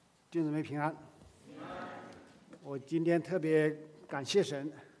弟兄姊妹平安。我今天特别感谢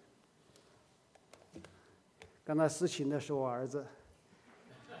神。刚才司琴的是我儿子，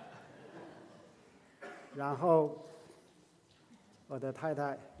然后我的太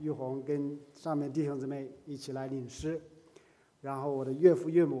太玉红跟上面弟兄姊妹一起来领诗，然后我的岳父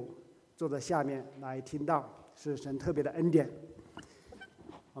岳母坐在下面来听到，是神特别的恩典。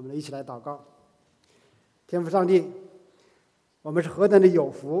我们一起来祷告。天父上帝，我们是何等的有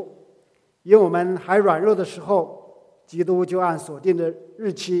福，因为我们还软弱的时候，基督就按所定的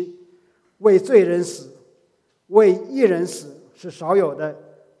日期为罪人死，为义人死是少有的，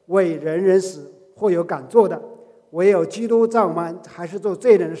为人人死或有敢做的。唯有基督在我们还是做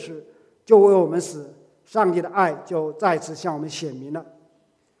罪人时就为我们死，上帝的爱就再次向我们显明了。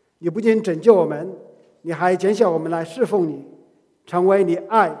你不仅拯救我们，你还拣选我们来侍奉你，成为你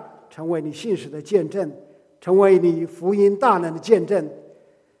爱，成为你信实的见证，成为你福音大能的见证。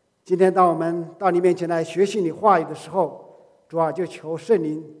今天当我们到你面前来学习你话语的时候，主啊，就求圣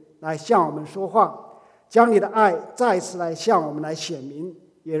灵来向我们说话，将你的爱再次来向我们来显明，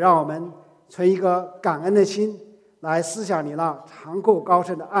也让我们存一个感恩的心来思想你那长阔高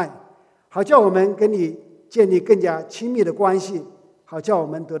深的爱，好叫我们跟你建立更加亲密的关系，好叫我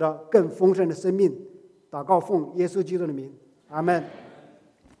们得到更丰盛的生命。祷告奉耶稣基督的名，阿们。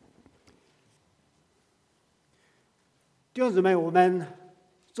弟兄姊妹，我们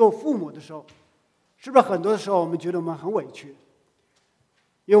做父母的时候，是不是很多的时候我们觉得我们很委屈？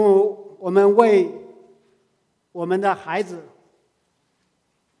因为我们为我们的孩子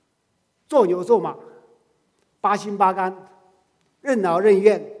做牛做马，八心八肝，任劳任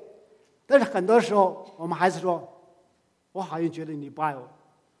怨，但是很多时候我们孩子说，我好像觉得你不爱我。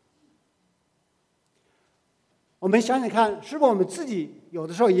我们想想看，是不是我们自己有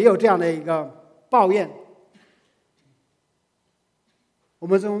的时候也有这样的一个抱怨？我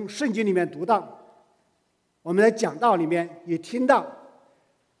们从圣经里面读到，我们在讲道里面也听到，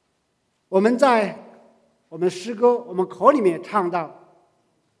我们在我们诗歌我们口里面唱到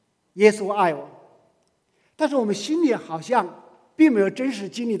耶稣爱我，但是我们心里好像并没有真实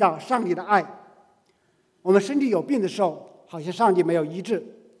经历到上帝的爱。我们身体有病的时候，好像上帝没有医治；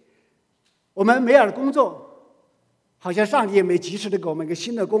我们没有了工作，好像上帝也没及时的给我们一个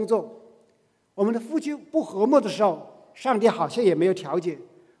新的工作；我们的夫妻不和睦的时候，上帝好像也没有调解；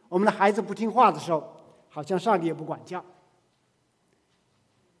我们的孩子不听话的时候，好像上帝也不管教。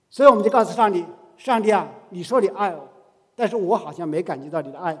所以我们就告诉上帝，上帝啊，你说你爱我，但是我好像没感觉到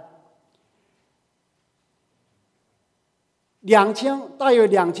你的爱。大约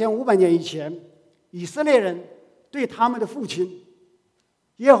2500年以前，以色列人对他们的父亲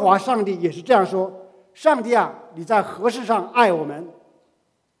耶和华上帝也是这样说，上帝啊，你在何事上爱我们？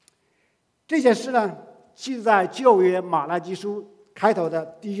这件事呢，记载在旧约马拉基书开头的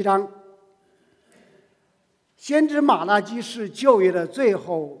第1章。先知马拉基是旧约的最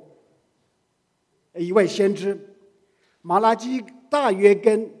后一位先知，马拉基大约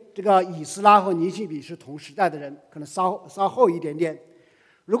跟这个以斯拉和尼希米是同时代的人，可能稍后一点点。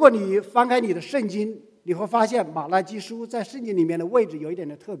如果你翻开你的圣经，你会发现马拉基书在圣经里面的位置有一点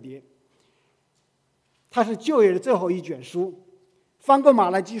的特别，它是旧约的最后一卷书。翻过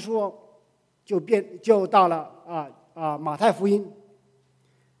马拉基书就到了马太福音，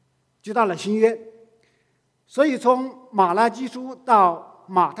就到了新约。所以从马拉基书到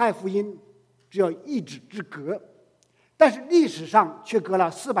马太福音只有1指之隔，但是历史上却隔了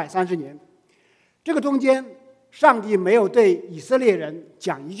430年。这个中间，上帝没有对以色列人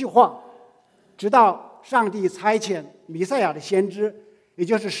讲一句话，直到上帝差遣弥赛亚的先知，也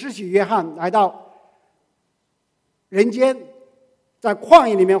就是施洗约翰来到人间，在旷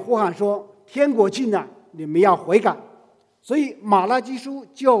野里面呼喊说，天国近了，你们要悔改。所以马拉基书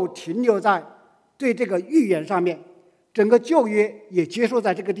就停留在对这个预言上面，整个旧约也结束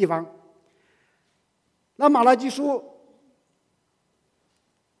在这个地方。那马拉基书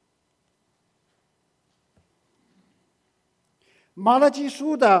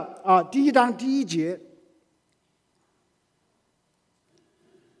的第1章第1节，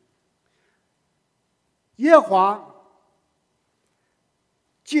耶和华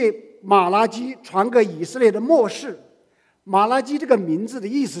借马拉基传给以色列的默示。马拉基这个名字的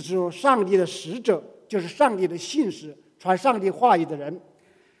意思是说，上帝的使者，就是上帝的信使，传上帝话语的人。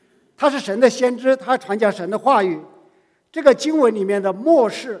他是神的先知，他传讲神的话语。这个经文里面的默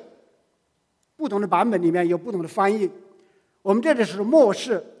示，不同的版本里面有不同的翻译。我们这里是默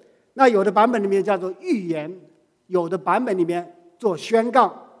示，那有的版本里面叫做预言，有的版本里面做宣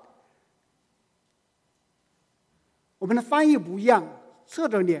告。我们的翻译不一样，侧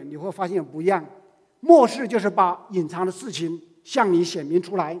着脸你会发现不一样。默示就是把隐藏的事情向你显明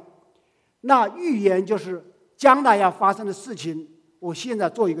出来，那预言就是将来要发生的事情，我现在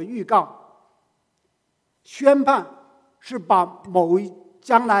做一个预告。宣判是把某一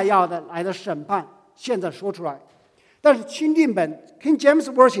将来要来的审判现在说出来，但是钦定本 King James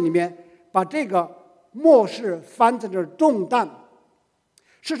Version 里面把这个末世翻成了重担，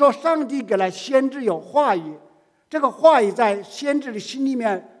是说上帝给了先知有话语，这个话语在先知的心里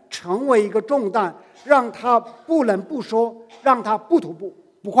面成为一个重担，让他不能不说，让他不吐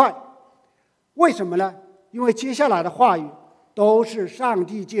不快。为什么呢？因为接下来的话语都是上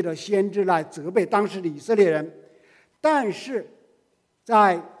帝借着先知来责备当时的以色列人，但是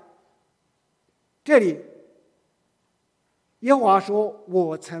在这里耶和华说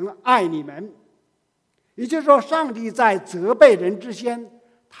我曾爱你们，也就是说上帝在责备人之前，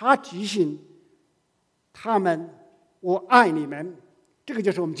他提醒他们我爱你们，这个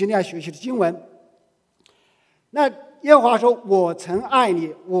就是我们今天要学习的经文。那耶和华说我曾爱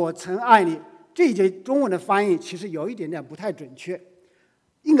你，我曾爱你，这一节中文的翻译其实有一点点不太准确，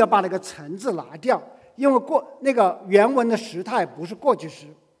应该把那个曾字拿掉，因为那个原文的时态不是过去时，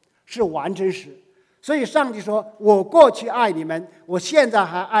是完成时。所以上帝说我过去爱你们，我现在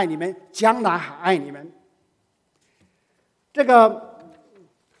还爱你们，将来还爱你们。这个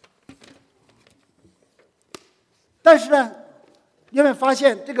但是呢，因为发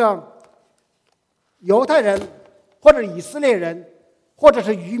现这个犹太人或者以色列人或者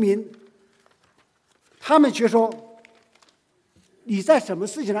是渔民，他们却说你在什么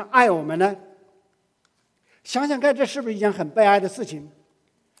事情上爱我们呢？想想看，这是不是一件很悲哀的事情？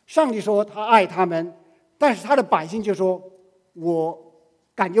上帝说他爱他们，但是他的百姓就说我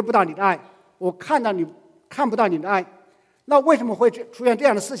感觉不到你的爱，我看不到你的爱。那为什么会出现这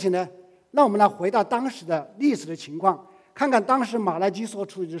样的事情呢？那我们来回到当时的历史的情况，看看当时马拉基所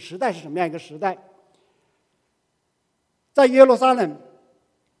处的时代是什么样一个时代。在耶路撒冷，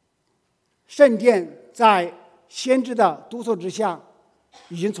圣殿在先知的督促之下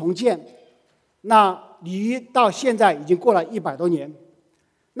已经重建，那离到现在已经过了100多年。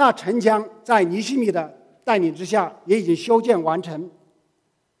那城墙在尼希米的带领之下也已经修建完成，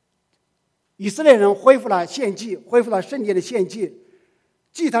以色列人恢复了献祭，恢复了圣殿的献祭，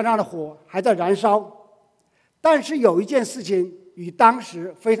祭坛上的火还在燃烧。但是有一件事情与当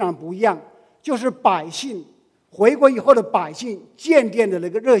时非常不一样，就是百姓回归以后的百姓建殿的那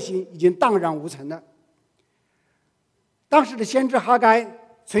个热心已经荡然无存了。当时的先知哈该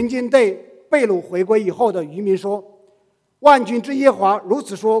曾经对被掳回归以后的渔民说，万军之耶和华如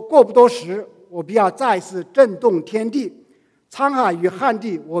此说，过不多时，我必要再次震动天地，沧海与旱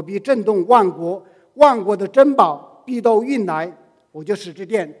地，我必震动万国，万国的珍宝必都运来，我就使这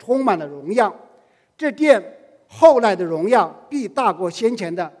殿充满了荣耀。这殿后来的荣耀必大过先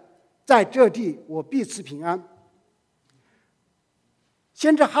前的，在这地我必赐平安。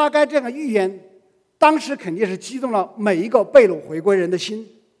先知哈该这样的预言，当时肯定是激动了每一个被掳回归人的心，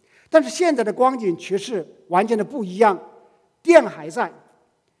但是现在的光景却是完全的不一样。殿还在，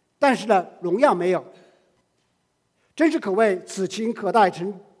但是呢，荣耀没有。真是可谓此情可待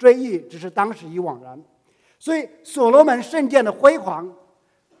成追忆，只是当时已惘然。所以所罗门圣殿的辉煌，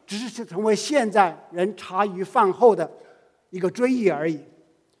只是成为现在人茶余饭后的一个追忆而已。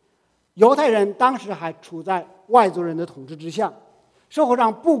犹太人当时还处在外族人的统治之下，社会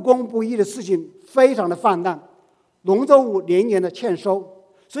上不公不义的事情非常的泛滥，农作物年年的欠收，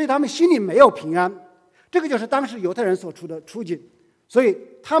所以他们心里没有平安。这个就是当时犹太人所处的处境，所以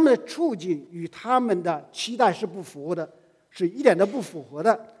他们的处境与他们的期待是不符合的，是一点都不符合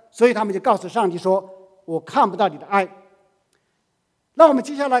的，所以他们就告诉上帝说我看不到你的爱。那我们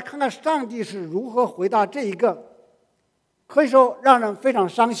接下来看看上帝是如何回答这一个可以说让人非常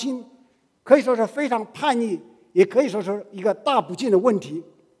伤心，可以说是非常叛逆，也可以说是一个大不敬的问题。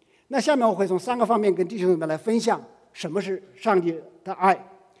那下面我会从3个方面跟弟兄们来分享什么是上帝的爱。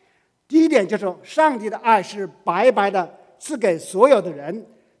第一点就是上帝的爱是白白的赐给所有的人，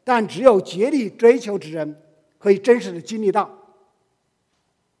但只有竭力追求之人可以真实的经历到。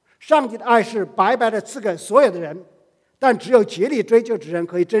上帝的爱是白白的赐给所有的人，但只有竭力追求之人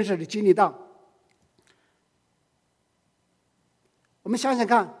可以真实的经历到。我们想想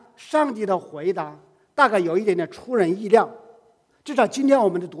看，上帝的回答大概有一点点出人意料，至少今天我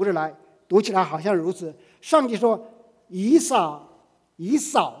们的读起来好像如此。上帝说以扫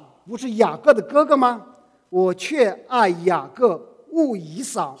不是雅各的哥哥吗？我却爱雅各，恶以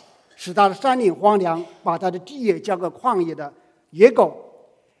扫，使他的山岭荒凉，把他的地业交给旷野的野狗。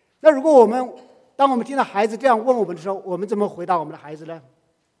那如果当我们听到孩子这样问我们的时候，我们怎么回答我们的孩子呢？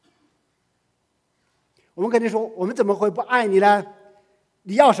我们肯定说我们怎么会不爱你呢？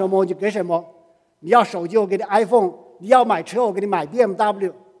你要什么我就给什么，你要手机我给你 iPhone， 你要买车我给你买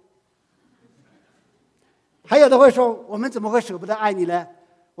BMW。还有的会说，我们怎么会舍不得爱你呢？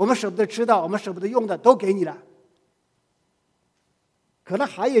我们舍不得吃的，我们舍不得用的都给你了。可能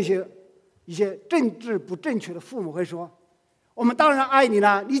还有一些政治不正确的父母会说，我们当然爱你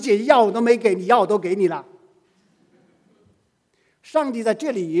了，你姐姐要我都没给你，要我都给你了。上帝在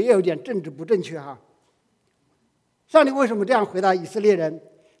这里也有点政治不正确哈。上帝为什么这样回答以色列人？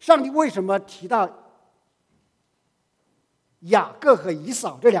上帝为什么提到雅各和以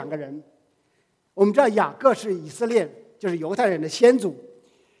扫这两个人？我们知道雅各是以色列，就是犹太人的先祖。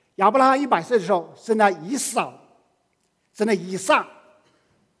亚伯拉罕100岁的时候生了以扫，生了以撒。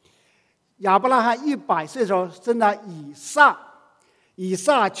亚伯拉罕100岁的时候生了以撒，以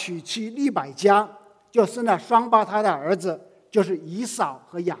撒娶妻利百加，就生了双胞胎的儿子，就是以扫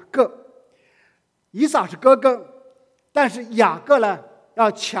和雅各。以扫是哥哥，但是雅各呢要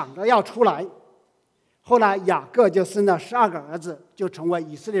抢着要出来。后来雅各就生了12个儿子，就成为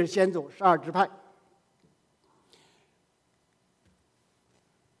以色列的先祖，12支派。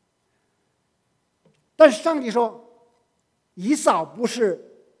但是上帝说，以扫不是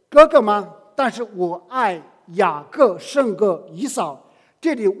哥哥吗？但是我爱雅各胜过以扫。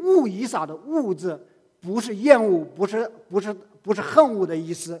这里恶以扫的恶字不是厌恶，不是恨恶的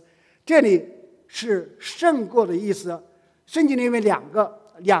意思，这里是胜过的意思。圣经里面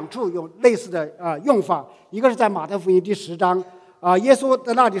两处有类似的用法，一个是在马太福音第10章耶稣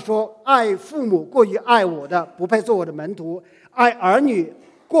在那里说，爱父母过于爱我的，不配做我的门徒；爱儿女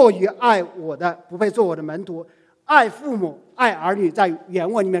过于爱我的，不配做我的门徒。爱父母爱儿女在原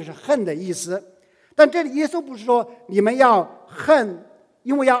文里面是恨的意思，但这里耶稣不是说你们要恨，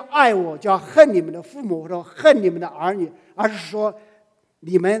因为要爱我就要恨你们的父母或者恨你们的儿女，而是说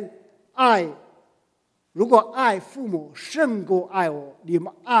你们如果爱父母胜过爱我，你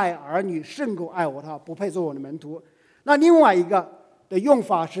们爱儿女胜过爱我的话，不配做我的门徒。那另外一个的用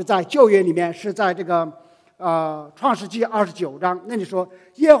法是在旧约里面，是在这个创世纪29章那里说，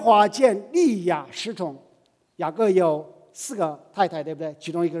耶和华见利亚失宠。雅各有4个太太，对不对？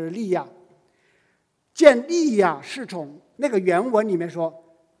其中一个是利亚。见利亚失宠，那个原文里面说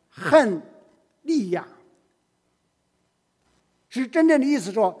恨利亚，是真正的意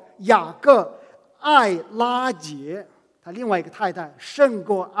思说雅各爱拉结他另外一个太太胜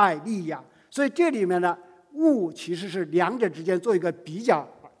过爱利亚，所以这里面的恶其实是两者之间做一个比较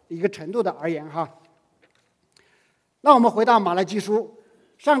一个程度的而言哈。那我们回到马拉基书，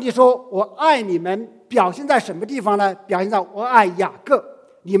上帝说我爱你们，表现在什么地方呢？表现在我爱雅各，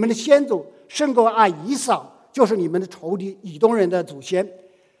你们的先祖胜过爱以扫，就是你们的仇敌以东人的祖先。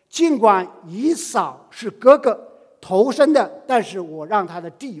尽管以扫是哥哥头生的，但是我让他的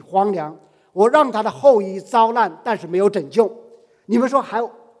地荒凉，我让他的后裔遭难，但是没有拯救。你们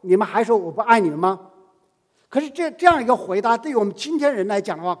还说我不爱你们吗？可是这样一个回答，对于我们今天人来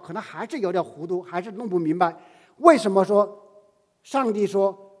讲的话，可能还是有点糊涂，还是弄不明白为什么说上帝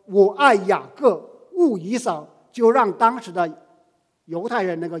说我爱雅各恶以扫，就让当时的犹太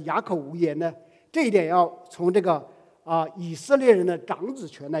人那个哑口无言呢？这一点要从这个以色列人的长子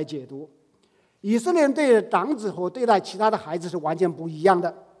权来解读。以色列人对长子和对待其他的孩子是完全不一样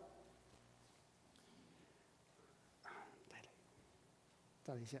的。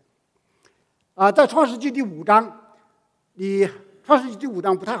再来一下在创世纪第5章，创世纪第5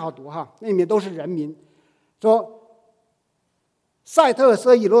章不太好读哈，那里面都是人名，说赛特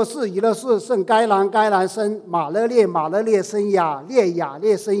生以诺士，以诺士生该兰，该兰生马勒列，马勒列生雅列，雅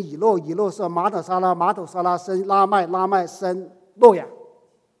列生以诺，以诺生马土沙拉，马土沙拉生拉麦，拉麦生诺亚。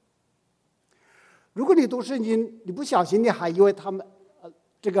如果你读圣经，你不小心你还以为他们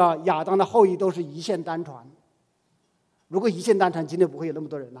这个亚当的后裔都是一线单传。如果一线单传，今天不会有那么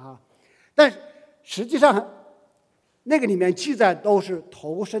多人了哈。但实际上那个里面记载都是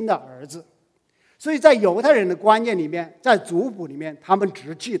头生的儿子，所以在犹太人的观念里面，在族谱里面，他们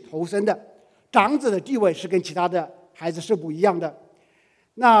只记头生的，长子的地位是跟其他的孩子是不一样的。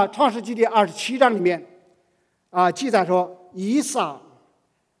那创世纪第27章里面记载说，以扫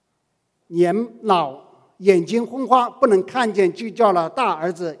年老，眼睛昏花，不能看见，就叫了大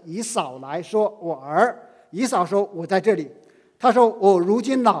儿子以扫来说，我儿。以扫说，我在这里。他说，我如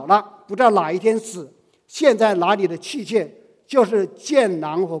今老了，不知道哪一天死，现在拿你的器械，就是箭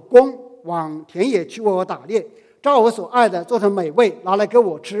囊和弓，往田野去为我打猎，照我所爱的做成美味，拿来给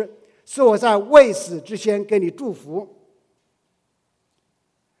我吃，是我在未死之前给你祝福。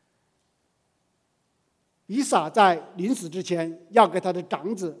以撒在临死之前要给他的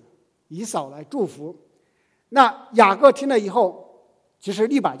长子以扫来祝福。那雅各听了以后，其实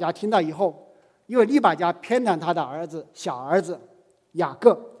利百加听到以后，因为利百加偏袒他的儿子小儿子雅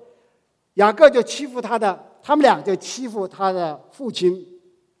各，雅各就欺负他们俩就欺负他的父亲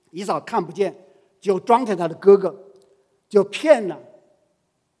以扫，看不见，就装成他的哥哥，就骗了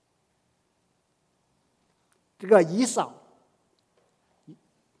这个以扫，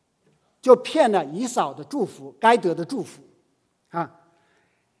就骗了以扫的祝福，该得的祝福啊。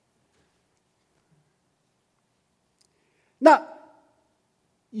那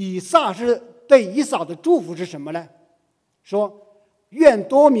以撒是对以扫的祝福是什么呢？说愿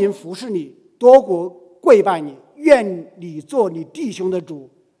多民服侍你，多国跪拜你，愿你做你弟兄的主，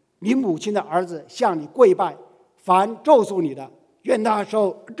你母亲的儿子向你跪拜，凡咒诅你的，愿他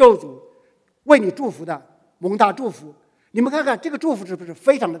受咒诅，为你祝福的蒙他祝福。你们看看这个祝福是不是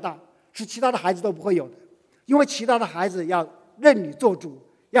非常的大，是其他的孩子都不会有的，因为其他的孩子要认你做主，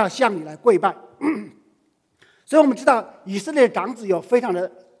要向你来跪拜。所以我们知道以色列长子有非常的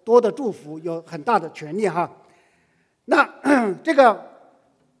多的祝福，有很大的权利哈。那这个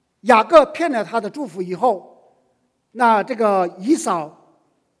雅各骗了他的祝福以后，那这个以扫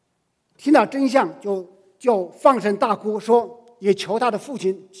听到真相就放声大哭，说也求他的父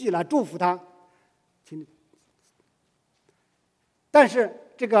亲寄来祝福他。但是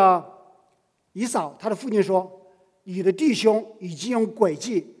这个以扫他的父亲说，你的弟兄已经用诡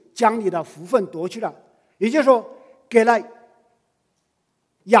计将你的福分夺去了，也就是说给了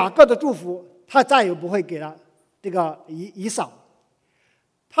雅各的祝福，他再也不会给了这个以扫。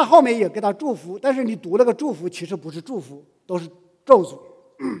他后面也给他祝福，但是你读那个祝福其实不是祝福，都是咒诅。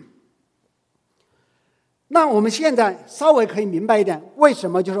那我们现在稍微可以明白一点，为什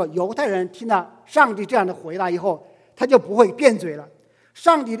么就是说犹太人听了上帝这样的回答以后，他就不会辩嘴了。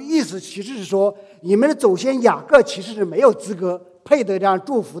上帝的意思其实是说，你们的祖先雅各其实是没有资格配得这样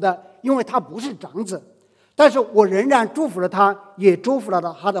祝福的，因为他不是长子。但是我仍然祝福了他，也祝福了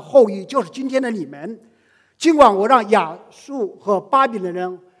他的后裔，就是今天的你们。尽管我让亚述和巴比伦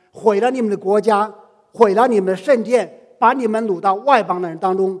人毁了你们的国家，毁了你们的圣殿，把你们掳到外邦的人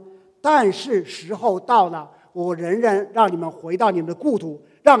当中，但是时候到了，我仍然让你们回到你们的故土，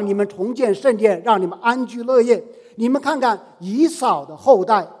让你们重建圣殿，让你们安居乐业。你们看看以扫的后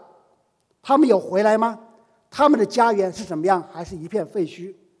代，他们有回来吗？他们的家园是怎么样？还是一片废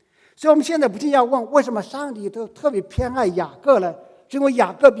墟？所以我们现在不禁要问，为什么上帝都特别偏爱雅各呢？是因为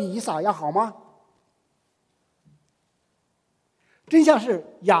雅各比以扫要好吗？真相是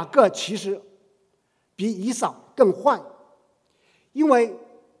雅各其实比以扫更坏，因为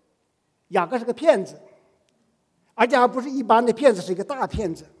雅各是个骗子，而且还不是一般的骗子，是一个大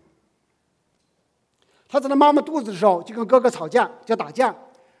骗子。他在他妈妈肚子的时候就跟哥哥吵架，就打架。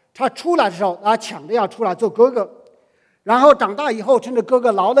他出来的时候，他抢着要出来做哥哥。然后长大以后，趁着哥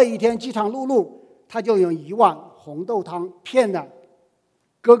哥劳累一天饥肠辘辘，他就用1碗红豆汤骗了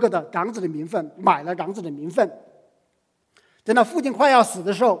哥哥的长子的名分，买了长子的名分。等到父亲快要死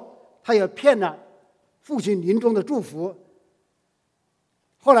的时候，他也骗了父亲临终的祝福。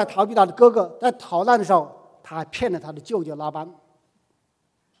后来逃避他的哥哥，在逃难的时候，他还骗了他的舅舅拉班。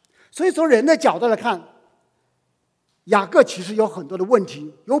所以从人的角度来看，雅各其实有很多的问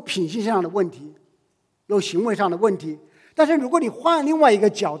题，有品性上的问题，有行为上的问题。但是如果你换另外一个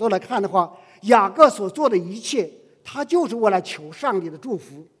角度来看的话，雅各所做的一切，他就是为了求上帝的祝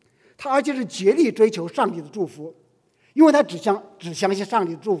福，他而且是竭力追求上帝的祝福，因为他只相信上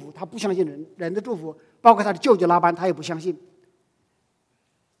帝的祝福，他不相信人的祝福，包括他的舅舅拉班，他也不相信。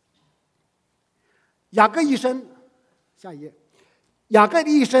雅各一生，下一页，雅各的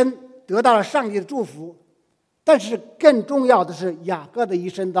一生得到了上帝的祝福，但是更重要的是，雅各的一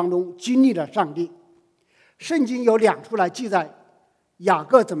生当中经历了上帝。圣经有2处来记载雅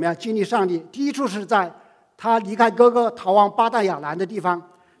各怎么样经历上帝。第一处是在他离开哥哥逃往巴旦亚兰的地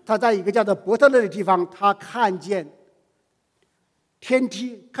方，他在一个叫做伯特勒的地方，他看见天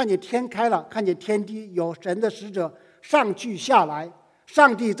梯，看见天开了，看见天梯有神的使者上去下来，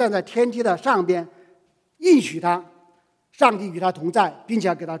上帝站在天梯的上边应许他，上帝与他同在，并且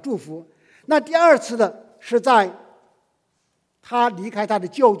要给他祝福。那第2次的是在他离开他的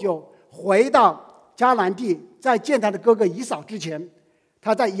舅舅回到迦南地，在见他的哥哥以扫之前，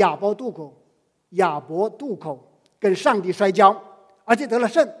他在亚伯渡口跟上帝摔跤，而且得了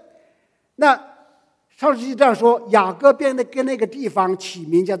胜。那创世纪这样说，雅各便跟那个地方起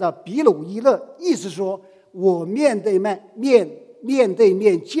名叫做比鲁伊勒，意思说我面对面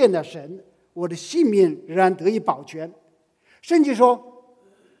见了神，我的性命仍然得以保全。圣经说，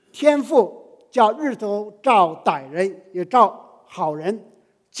天父叫日头照歹人也照好人，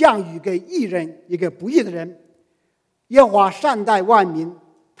降雨给义人也给不义的人。耶和华善待万民，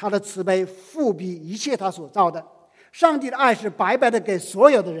他的慈悲覆庇一切他所造的。上帝的爱是白白的给所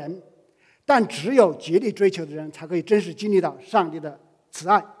有的人，但只有竭力追求的人才可以真实经历到上帝的慈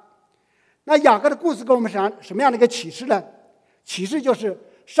爱。那雅各的故事给我们什么样的一个启示呢？启示就是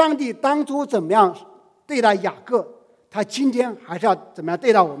上帝当初怎么样对待雅各，他今天还是要怎么样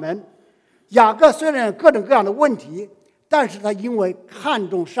对待我们。雅各虽然有各种各样的问题，但是他因为看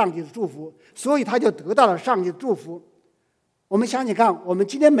重上帝的祝福，所以他就得到了上帝的祝福。我们想想看，我们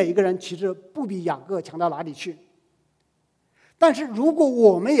今天每一个人其实不比雅各强到哪里去，但是如果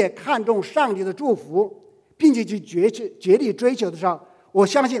我们也看重上帝的祝福，并且去竭力追求的时候，我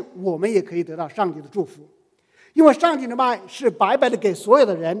相信我们也可以得到上帝的祝福。因为上帝的爱是白白的给所有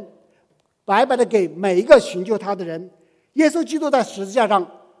的人，白白的给每一个寻求他的人。耶稣基督在十字架上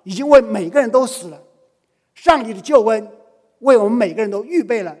已经为每个人都死了，上帝的救恩为我们每个人都预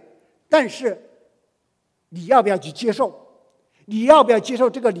备了，但是你要不要去接受？你要不要接受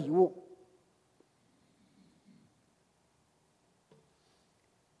这个礼物？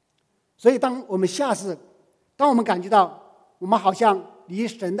所以当我们感觉到我们好像离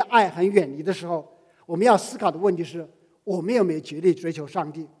神的爱很远离的时候，我们要思考的问题是，我们有没有竭力追求上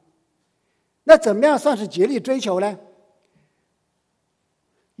帝？那怎么样算是竭力追求呢？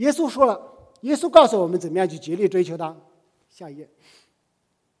耶稣说了，耶稣告诉我们怎么样去竭力追求他。下一页，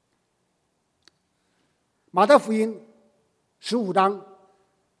马太福音15章，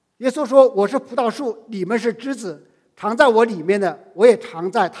耶稣说：“我是葡萄树，你们是枝子，常在我里面的，我也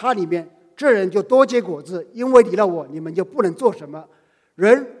常在他里面。这人就多结果子，因为离了我，你们就不能做什么。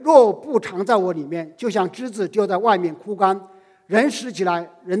人若不常在我里面，就像枝子丢在外面枯干，人拾起来，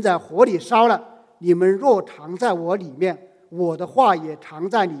人在火里烧了。你们若常在我里面，我的话也常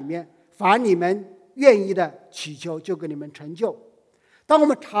在里面，凡你们愿意的祈求，就给你们成就。”当我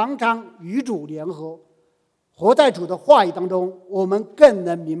们常常与主联合，活在主的话语当中，我们更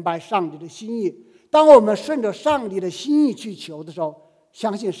能明白上帝的心意。当我们顺着上帝的心意去求的时候，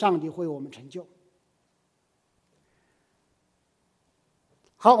相信上帝会为我们成就。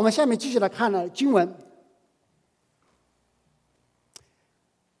好，我们下面继续来看了经文。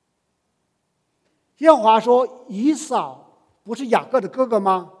耶和华说：“以扫不是雅各的哥哥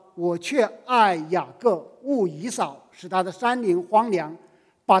吗？我却爱雅各，恶以扫，使他的山林荒凉，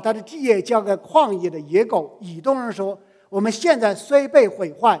把他的地业交给旷野的野狗。”以东人说：“我们现在虽被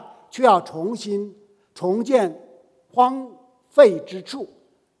毁坏，却要重建荒废之处。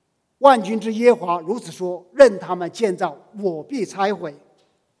万军之耶和华如此说：任他们建造，我必拆毁。”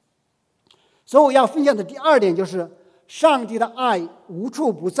所以我要分享的第二点就是，上帝的爱无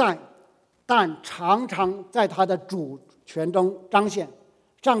处不在，但常常在他的主权中彰显。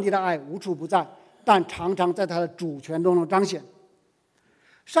上帝的爱无处不在，但常常在他的主权中彰显。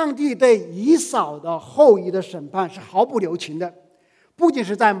上帝对以扫的后裔的审判是毫不留情的，不仅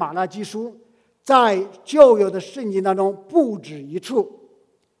是在马拉基书，在旧约的圣经当中不止一处，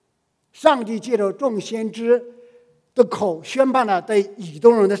上帝借着众先知的口宣判了对以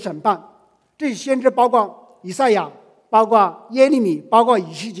东人的审判。这些先知包括以赛亚，包括耶利米，包括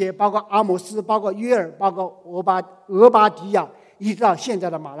以西结，包括阿摩斯，包括约珥，包括俄巴底亚，一直到现在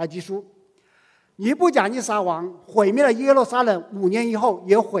的马拉基书。尼布甲尼撒王毁灭了耶路撒冷5年以后，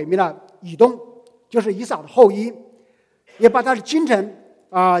也毁灭了以东，就是以扫的后裔，也把他的京城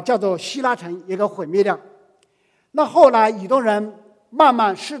叫做希拉城也给毁灭掉。那后来以东人慢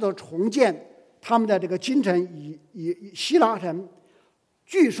慢试图重建他们的这个京城以希拉城。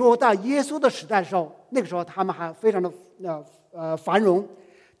据说在耶稣的时代的时候，那个时候他们还非常的繁荣，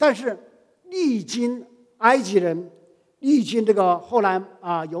但是历经埃及人，历经这个后来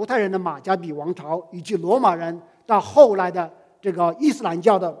犹太人的马加比王朝，以及罗马人到后来的这个伊斯兰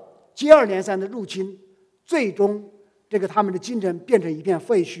教的接二连三的入侵，最终这个他们的京城变成一片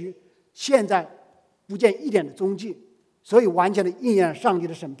废墟，现在不见一点的踪迹，所以完全的应验了上帝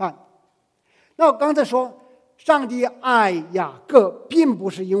的审判。那我刚才说，上帝爱雅各，并不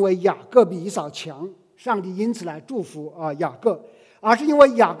是因为雅各比以扫强，上帝因此来祝福雅各，而是因为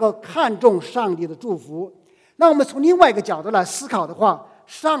雅各看重上帝的祝福。那我们从另外一个角度来思考的话，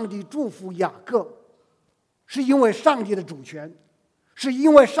上帝祝福雅各，是因为上帝的主权，是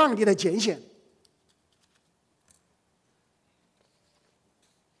因为上帝的拣选。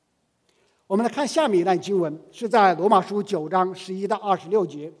我们来看下面一段经文，是在罗马书9章11到26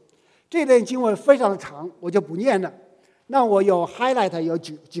节。这段经文非常的长，我就不念了。那我有 highlight 有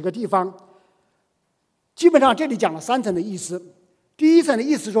几个地方，基本上这里讲了3层的意思。第一层的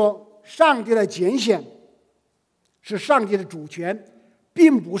意思说，上帝的拣选是上帝的主权，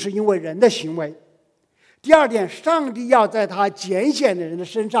并不是因为人的行为。第二点，上帝要在他拣选的人的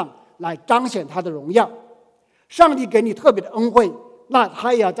身上来彰显他的荣耀。上帝给你特别的恩惠，那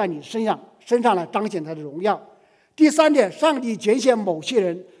他也要在你身上来彰显他的荣耀。第三点，上帝拣选某些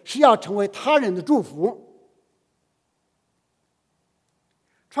人是要成为他人的祝福。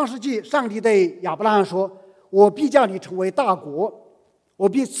创世纪，上帝对亚伯拉罕说：“我必叫你成为大国，我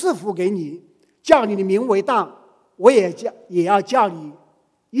必赐福给你，叫你的名为大，我也要叫你，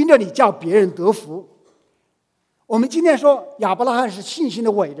因着你叫别人得福。我们今天说亚伯拉罕是信心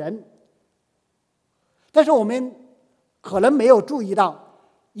的伟人，但是我们可能没有注意到，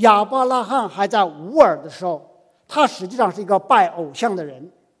亚伯拉罕还在乌尔的时候，他实际上是一个拜偶像的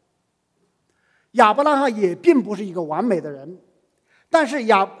人。亚伯拉罕也并不是一个完美的人，但是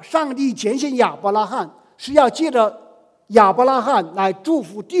上帝拣选亚伯拉罕是要借着亚伯拉罕来祝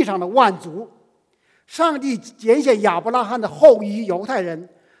福地上的万族。上帝拣选亚伯拉罕的后裔犹太人，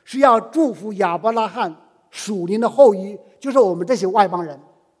是要祝福亚伯拉罕属灵的后裔，就是我们这些外邦人。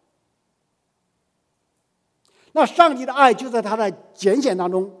那上帝的爱就在他的拣选当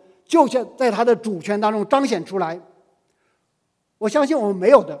中，就像在他的主权当中彰显出来。我相信我们没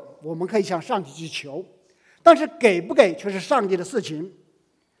有的，我们可以向上帝去求，但是给不给却是上帝的事情。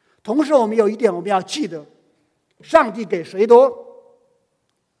同时我们有一点我们要记得，上帝给谁多，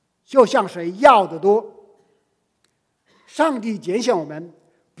就向谁要的多。上帝拣选我们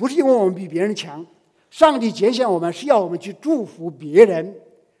不是因为我们比别人强，上帝拣选我们是要我们去祝福别人。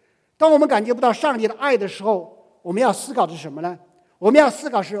当我们感觉不到上帝的爱的时候，我们要思考的是什么呢？我们要思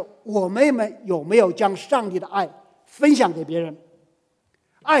考是我们有没有将上帝的爱分享给别人。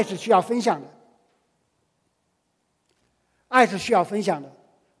爱是需要分享的，爱是需要分享的，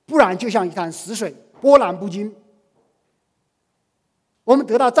不然就像一潭死水，波澜不惊。我们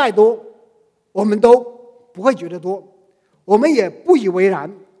得到再多，我们都不会觉得多，我们也不以为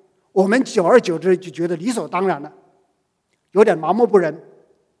然，我们久而久之就觉得理所当然了，有点麻木不仁。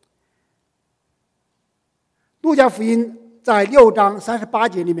路加福音在6章38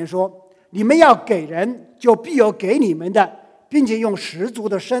节里面说，你们要给人，就必有给你们的，并且用十足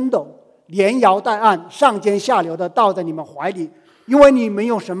的升斗，连摇带按，上尖下流的倒在你们怀里，因为你们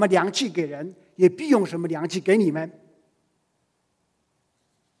用什么量器给人，也必用什么量器给你们。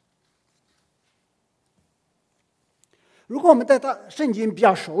如果我们对圣经比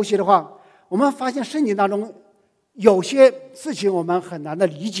较熟悉的话，我们发现圣经当中有些事情我们很难的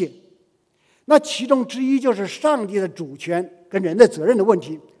理解。那其中之一就是上帝的主权跟人的责任的问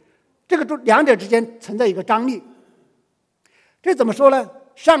题，这个两者之间存在一个张力。这怎么说呢？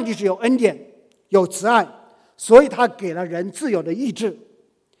上帝是有恩典有慈爱，所以他给了人自由的意志。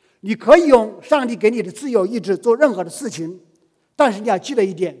你可以用上帝给你的自由意志做任何的事情，但是你要记得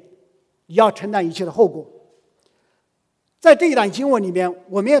一点，你要承担一切的后果。在这一段经文里面，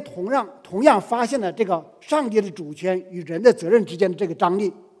我们也同样发现了这个上帝的主权与人的责任之间的这个张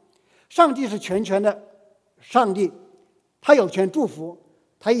力。上帝是全权的上帝，他有权祝福，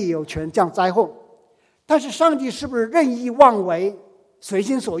他也有权降灾祸。但是上帝是不是任意妄为、随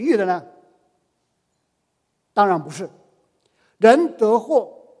心所欲的呢？当然不是。人得祸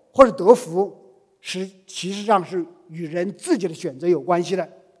或者得福，其实上是与人自己的选择有关系的。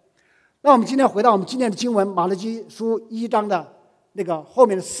那我们今天回到我们今天的经文，马拉基书1章的那个后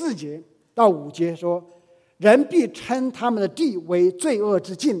面的4节到5节说，人必称他们的地为罪恶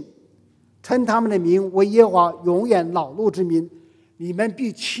之境，称他们的名为耶和华永远恼怒之名。你们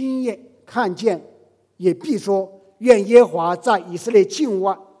必亲眼看见，也必说，愿耶和华在以色列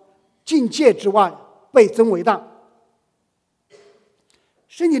境界之外被尊为大。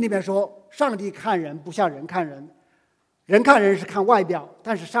圣经里面说，上帝看人不像人看人，人看人是看外表，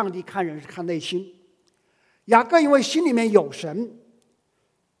但是上帝看人是看内心。雅各因为心里面有神，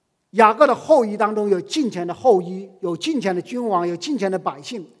雅各的后裔当中有敬虔的后裔，有敬虔的君王，有敬虔的百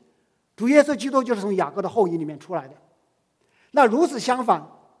姓。主耶稣基督就是从雅各的后裔里面出来的。那如此相反，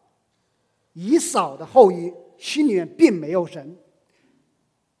以扫的后裔心里面并没有神，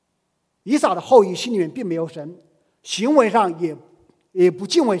以扫的后裔心里面并没有神，行为上也不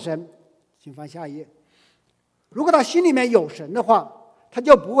敬畏神。请翻下一页。如果他心里面有神的话，他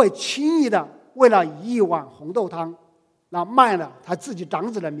就不会轻易的为了一碗红豆汤，那卖了他自己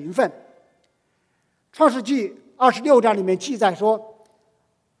长子的名分。创世纪26章里面记载说，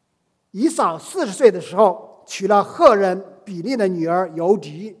以扫40岁的时候，娶了赫人比利的女儿犹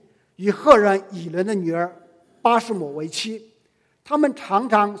狄，与赫人以伦的女儿巴士抹为妻。他们常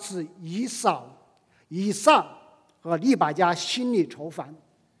常使以撒和利百加心里愁烦。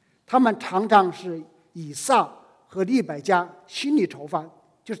他们常常是以撒和利百加心里愁烦，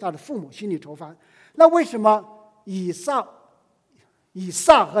就是他的父母心里愁烦。那为什么以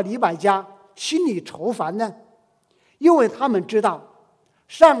撒和利百加心里愁烦呢？因为他们知道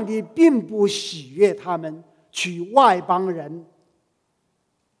上帝并不喜悦他们娶外邦人、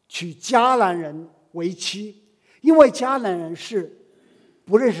娶迦南人为妻，因为迦南人是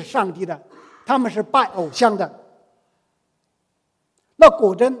不认识上帝的，他们是拜偶像的。那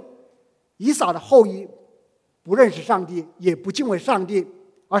果真以扫的后裔不认识上帝，也不敬畏上帝，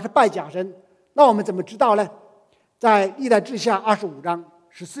而是拜假神。那我们怎么知道呢？在历代志下25章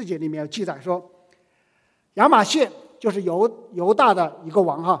14节里面有记载说，亚玛谢就是犹大的一个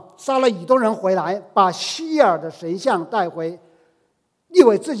王杀了以东人回来，把希尔的神像带回，立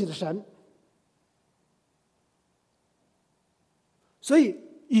为自己的神。所以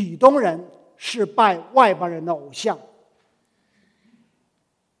以东人是拜外邦人的偶像。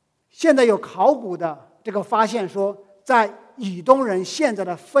现在有考古的这个发现说，在以东人现在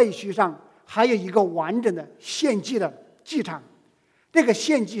的废墟上还有一个完整的献祭的祭场，这个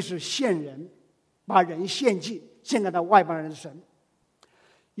献祭是献人，把人献祭献给了外邦人的神。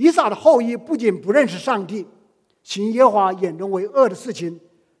以撒的后裔不仅不认识上帝，行耶和华眼中为恶的事情，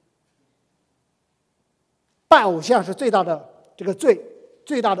拜偶像是最大的这个罪，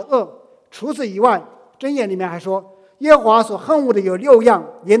最大的恶。除此以外，箴言里面还说，耶和华所恨恶的有6样，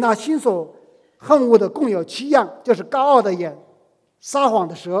连他心所恨恶的共有7样，就是高傲的眼、撒谎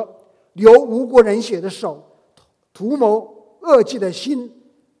的舌、流无辜人血的手、图谋恶计的心、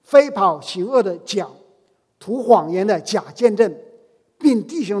飞跑行恶的脚、吐谎言的假见证，并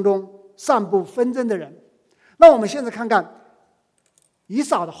弟兄中散布纷争的人。那我们现在看看以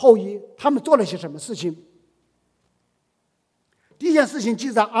扫的后裔他们做了些什么事情。第一件事情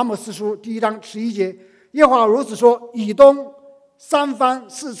记在阿摩司书第1章11节，耶和华如此说，以东3番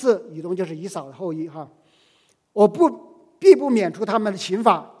4次，以东就是以扫的后裔我必不免除他们的刑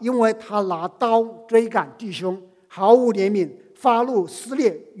罚，因为他拿刀追赶弟兄，毫无怜悯，发怒撕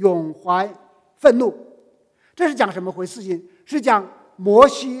裂，永怀愤怒。这是讲什么回事情？是讲摩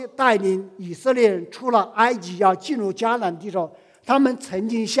西带领以色列人出了埃及，要进入迦南地的时候，他们曾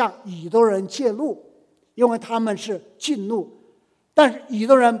经向以东人借路，因为他们是进怒，但是以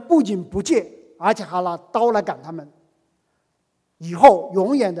东人不仅不借，而且还拿刀来赶他们，以后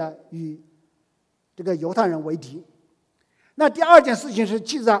永远的与这个犹太人为敌。那第二件事情是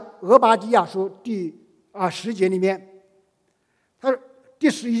记在俄巴底亚书第10节里面，他第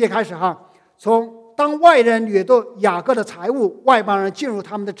11节开始从当外人掠夺雅各的财物，外邦人进入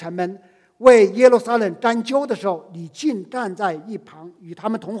他们的城门，为耶路撒冷沾揪的时候，你竟站在一旁与他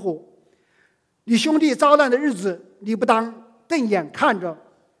们同伙。你兄弟遭难的日子，你不当瞪眼看着；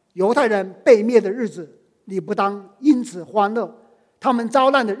犹太人被灭的日子，你不当因此欢乐；他们遭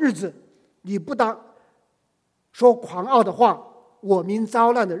难的日子，你不当说狂傲的话；我民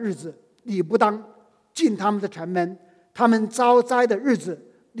遭难的日子，你不当进他们的城门；他们遭灾的日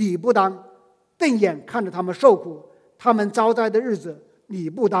子，你不当瞪眼看着他们受苦；他们遭灾的日子，你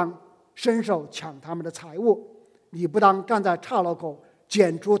不当伸手抢他们的财物；你不当站在岔路口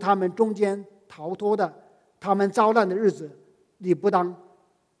捡出他们中间逃脱的；他们遭难的日子，你不当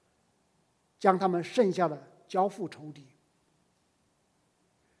将他们剩下的交付仇敌。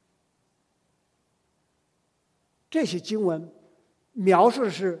这些经文描述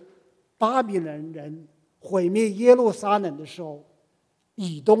的是巴比伦人毁灭耶路撒冷的时候，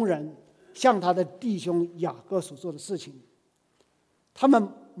以东人向他的弟兄雅各所做的事情。他们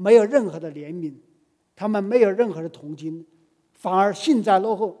没有任何的怜悯，他们没有任何的同情，反而幸灾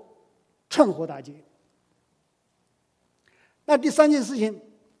乐祸，趁火打劫。那第三件事情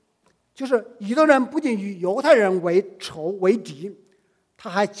就是以东人不仅与犹太人为仇为敌，他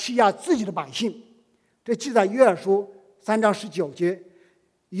还欺压自己的百姓。这记在约珥书3章19节，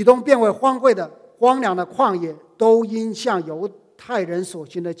以东变为荒废的荒凉的旷野，都因向犹太人所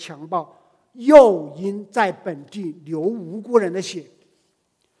行的强暴，又因在本地流无辜人的血。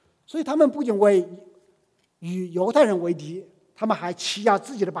所以他们不仅与犹太人为敌，他们还欺压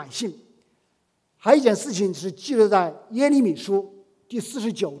自己的百姓。还有一件事情是记录在耶利米书第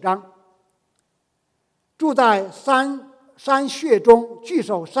49章，住在山穴中据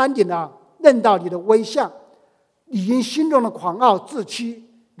守山顶的，论到你的威相，你因心中的狂傲自欺，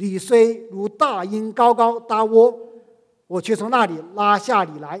你虽如大鹰高高搭窝，我却从那里拉下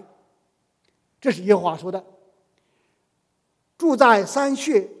你来。这是耶和华说的。住在山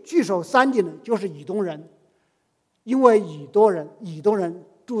穴据守山顶的就是以东人，因为以东人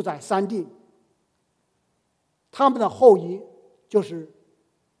住在山地，他们的后裔就是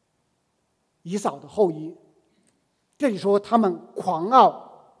以扫的后裔。这里说他们狂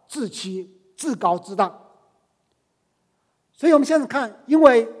傲自欺，自高自大。所以我们现在看，因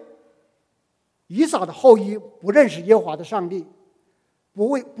为以扫的后裔不认识耶和华的上帝，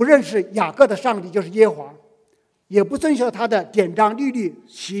不认识雅各的上帝就是耶和华，也不遵守他的典章律例，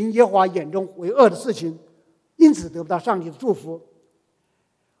行耶和华眼中为恶的事情，因此得不到上帝的祝福。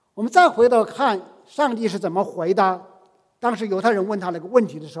我们再回头看上帝是怎么回答当时犹太人问他那个问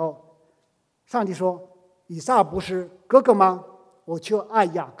题的时候，上帝说，以撒不是哥哥吗？我却爱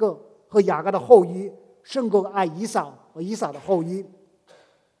雅各和雅各的后裔，胜过爱以扫和以扫的后裔。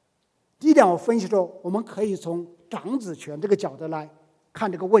第一点，我分析说，我们可以从长子权这个角度来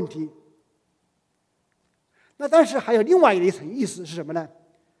看这个问题。那但是还有另外一层意思是什么呢？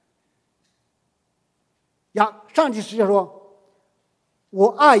上帝实际上说，我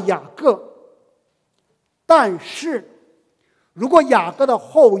爱雅各，但是如果雅各的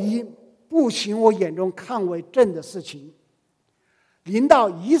后裔不行我眼中看为正的事情，临到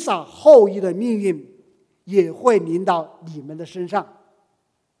以扫后裔的命运也会临到你们的身上。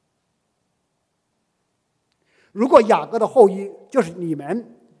如果雅各的后裔就是你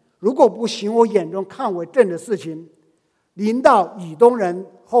们，如果不行我眼中看为正的事情，临到以东人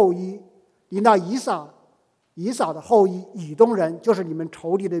后裔，临到以扫的后裔以东人，就是你们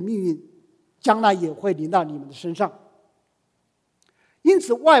仇敌的命运，将来也会临到你们的身上。因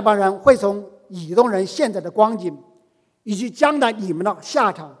此外邦人会从以东人现在的光景以及将来你们的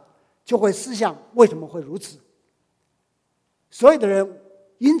下场，就会思想为什么会如此。所有的人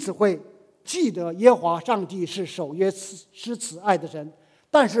因此会记得耶和华上帝是守约施慈爱的神，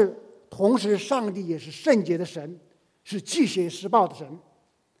但是同时上帝也是圣洁的神，是祭血施暴的神。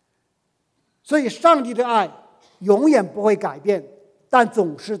所以上帝的爱永远不会改变，但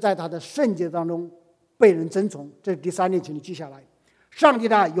总是在他的圣洁当中被人遵从。这是第三点，请你记下来。上帝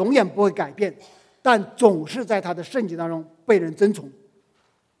的爱永远不会改变，但总是在他的圣洁当中被人遵从。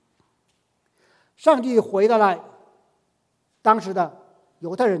上帝回答了当时的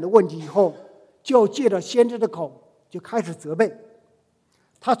犹太人的问题以后，就借着先知的口就开始责备。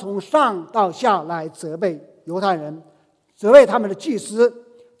他从上到下来责备犹太人，责备他们的祭司，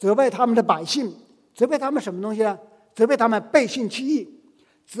责备他们的百姓，责备他们什么东西呢？责备他们背信弃义，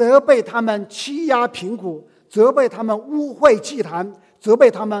责备他们欺压贫苦，责备他们污秽祭坛，责备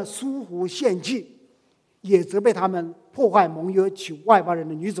他们疏忽献祭，也责备他们破坏盟约，娶外邦人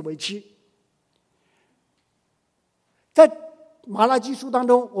的女子为妻。在马拉基书当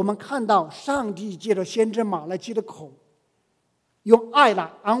中，我们看到上帝借着先知马拉基的口，用爱来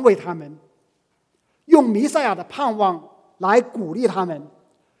安慰他们，用弥赛亚的盼望来鼓励他们，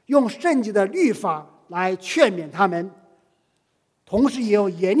用圣洁的律法来劝勉他们，同时也用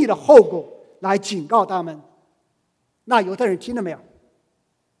严厉的后果来警告他们。那犹太人听了没有？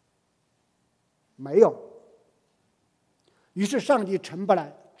没有。于是上帝沉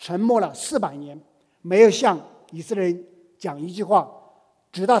默了400年，没有向以色列人讲一句话，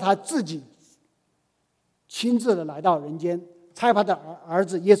直到他自己亲自的来到人间，差派的儿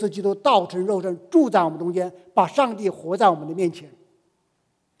子耶稣基督道成肉身，住在我们中间，把上帝活在我们的面前。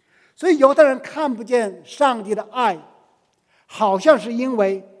所以犹太人看不见上帝的爱，好像是因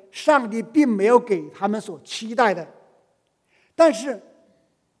为上帝并没有给他们所期待的，但是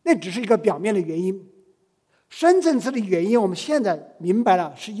那只是一个表面的原因。深层次的原因我们现在明白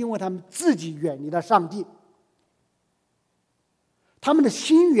了，是因为他们自己远离了上帝，他们的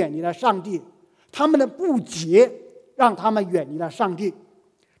心远离了上帝，他们的不洁让他们远离了上帝，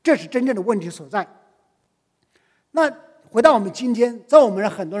这是真正的问题所在。那回到我们今天，在我们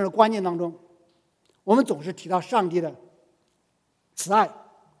很多人的观念当中，我们总是提到上帝的慈爱，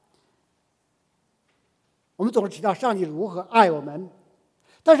我们总是提到上帝如何爱我们，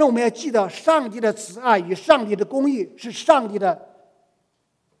但是我们要记得，上帝的慈爱与上帝的公义是上帝的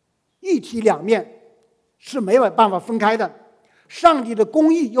一体两面，是没有办法分开的。上帝的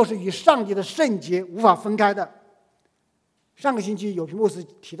公义又是与上帝的圣洁无法分开的。上个星期有平牧师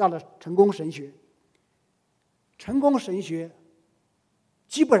提到了成功神学，成功神学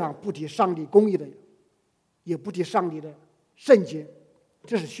基本上不提上帝公义的，也不提上帝的圣洁，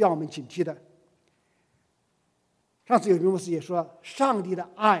这是需要我们警惕的。上次有平牧师也说，上帝的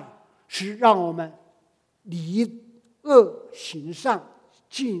爱是让我们离恶行善，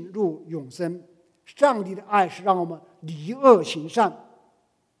进入永生。上帝的爱是让我们离恶行善。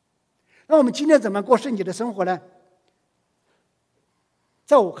那我们今天怎么过圣洁的生活呢？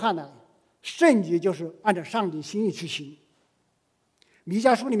在我看来，圣洁就是按照上帝心意去行。弥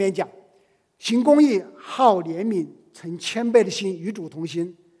迦书里面讲，行公义，好怜悯，存谦卑的心，与主同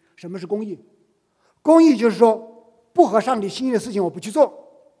心。什么是公义？公义就是说，不合上帝心意的事情我不去做。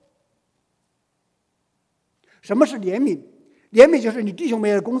什么是怜悯？怜悯就是你弟兄没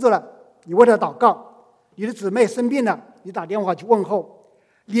有工作了，你为他祷告；你的姊妹生病了，你打电话去问候。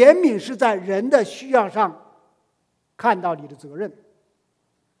怜悯是在人的需要上看到你的责任。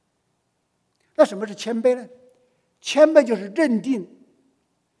那什么是谦卑呢？谦卑就是认定，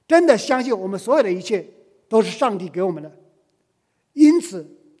真的相信我们所有的一切都是上帝给我们的，因此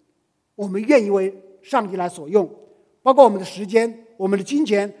我们愿意为上帝来所用，包括我们的时间、我们的金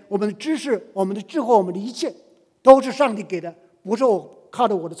钱、我们的知识、我们的智慧、我们的一切，都是上帝给的，不是我靠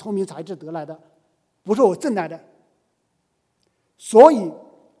着我的聪明才智得来的。不是我挣来的，所以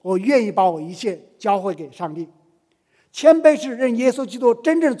我愿意把我一切交回给上帝。谦卑是认耶稣基督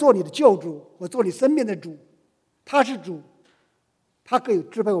真正做你的救主，我做你生命的主，他是主，他可以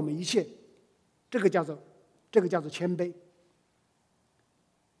支配我们一切，这个叫做谦卑。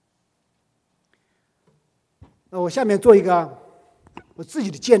那我下面做一个我自己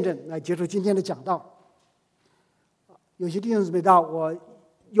的见证来结束今天的讲道。有些弟兄姊妹知道我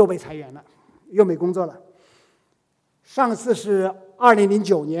又被裁员了，又没工作了。上次是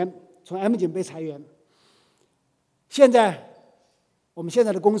2009年从 M 警被裁员，现在我们现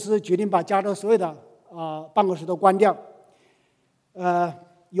在的公司决定把加州所有的办公室都关掉。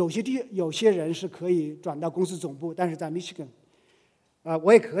有些人是可以转到公司总部，但是在 Michigan，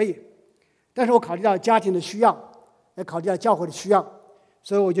 我也可以，但是我考虑到家庭的需要，也考虑到教会的需要，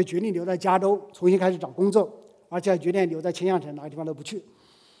所以我就决定留在加州重新开始找工作，而且决定留在千阳城，哪个地方都不去。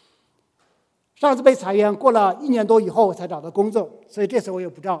上次被裁员，过了1年多以后才找到工作，所以这次我也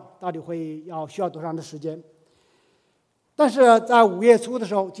不知道到底需要多长的时间。但是在5月初的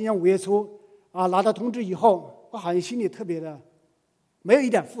时候，今年5月初拿到通知以后，我好像心里特别的没有一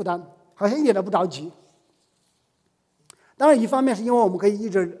点负担，好像一点都不着急。当然，一方面是因为我们可以一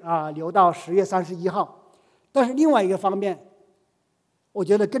直留到10月31号，但是另外一个方面，我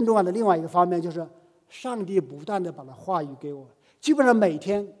觉得更重要的另外一个方面就是上帝不断的把他话语给我，基本上每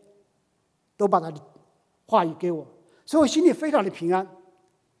天都把他的话语给我，所以我心里非常的平安。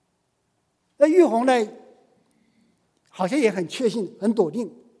那玉红呢，好像也很确信，很笃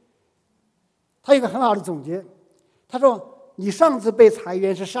定。他有一个很好的总结，他说：“你上次被裁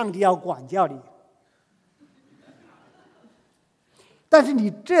员是上帝要管教你，但是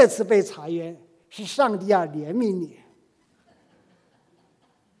你这次被裁员是上帝要怜悯你。”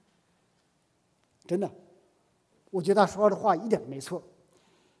真的，我觉得他说的话一点没错。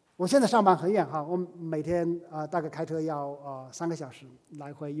我现在上班很远哈，我每天大概开车要3个小时，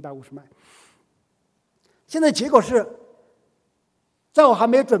来回150迈。现在结果是，在我还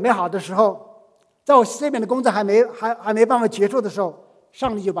没有准备好的时候，在我这边的工作还没办法结束的时候，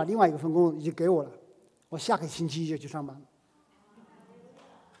上帝就把另外一个份工作已经给我了，我下个星期就去上班。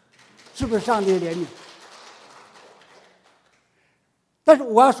是不是上帝的怜悯？但是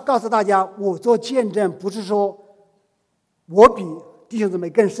我要告诉大家，我做见证不是说我比弟兄姊妹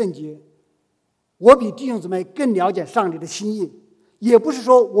更圣洁，我比弟兄姊妹更了解上帝的心意，也不是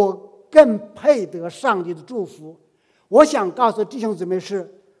说我更配得上帝的祝福。我想告诉弟兄姊妹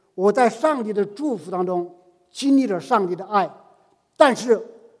是，我在上帝的祝福当中经历了上帝的爱，但是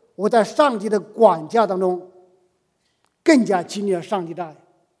我在上帝的管教当中更加经历了上帝的爱，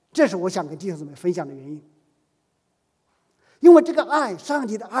这是我想跟弟兄姊妹分享的原因。因为这个爱，上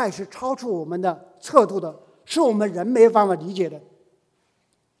帝的爱是超出我们的测度的，是我们人没办法理解的，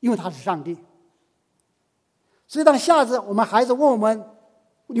因为他是上帝。所以当下次我们孩子问我们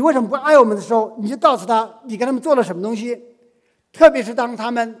你为什么不爱我们的时候，你就告诉他你给他们做了什么东西，特别是当他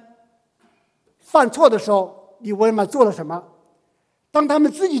们犯错的时候，你为他们做了什么，当他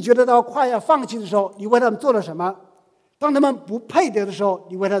们自己觉得到快要放弃的时候，你为他们做了什么，当他们不配得的时候，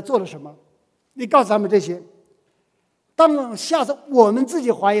你为他做了什么，你告诉他们这些。当下次我们自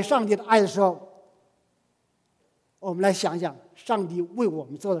己怀疑上帝的爱的时候，我们来想想上帝为我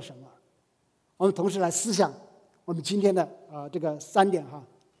们做了什么。我们同时来思想我们今天的这个3点哈，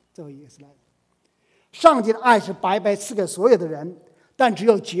最后一个是来，上帝的爱是白白赐给所有的人，但只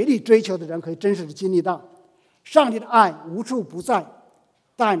有竭力追求的人可以真实的经历到。上帝的爱无处不在，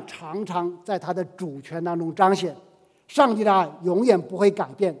但常常在他的主权当中彰显。上帝的爱永远不会改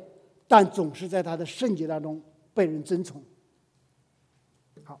变，但总是在他的圣洁当中被人尊崇。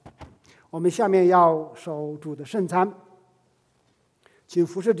好，我们下面要守主的圣餐，请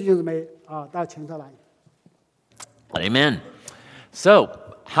服侍弟兄姊妹到前头来。Amen. So,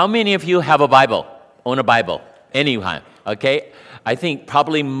 how many of you have a Bible? Own a Bible? Anyone? Okay? I think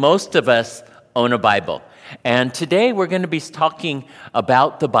probably most of us own a Bible. And today we're going to be talking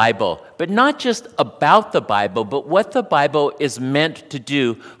about the Bible, but not just about the Bible, but what the Bible is meant to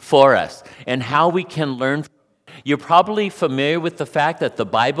do for us and how we can learn. You're probably familiar with the fact that the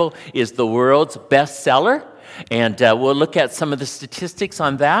Bible is the world's bestseller, and we'll look at some of the statistics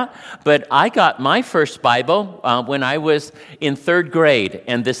on that. But I got my first Bible when I was in 3rd grade,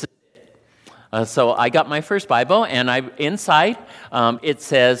 and this is so I got my first Bible, and inside it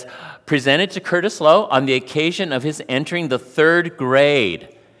says, presented to Curtis Lowe on the occasion of his entering the 3rd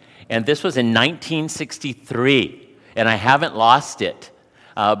grade. And this was in 1963, and I haven't lost it.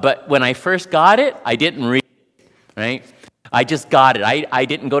 But when I first got it, I didn't read it, right? I just got it. I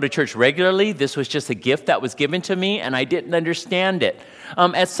didn't go to church regularly. This was just a gift that was given to me, and I didn't understand it.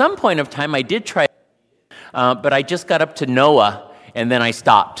 At some point of time, I did try to but I just got up to Noah, and then I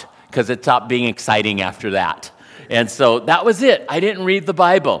stopped because it stopped being exciting after that. And so that was it. I didn't read the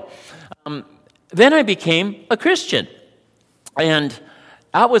Bible. Then I became a Christian, and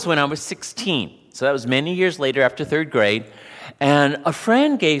that was when I was 16. So that was many years later after third grade. And a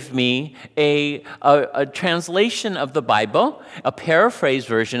friend gave me a translation of the Bible, a paraphrased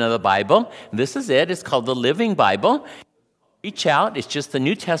version of the Bible. This is it. It's called the Living Bible. Reach out. It's just the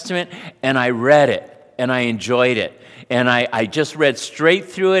New Testament. And I read it, and I enjoyed it. And I just read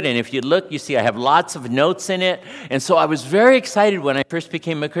straight through it. And if you look, you see I have lots of notes in it. And so I was very excited when I first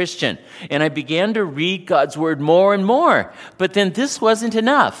became a Christian. And I began to read God's Word more and more. But then this wasn't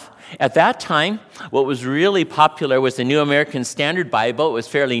enough. At that time, what was really popular was the New American Standard Bible. It was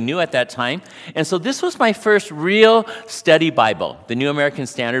fairly new at that time. And so this was my first real study Bible, the New American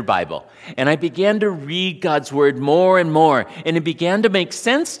Standard Bible. And I began to read God's Word more and more. And it began to make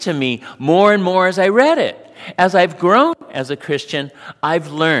sense to me more and more as I read it. As I've grown as a Christian, I've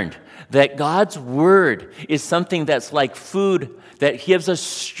learned that God's Word is something that's like food that gives us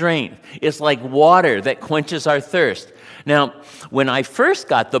strength. It's like water that quenches our thirst. Now, when I first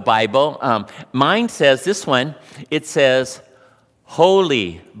got the Bible, mine says, this one, it says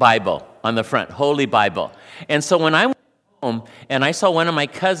Holy Bible on the front, Holy Bible. And so when I went home and I saw one of my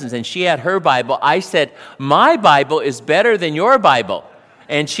cousins and she had her Bible, I said, my Bible is better than your Bible.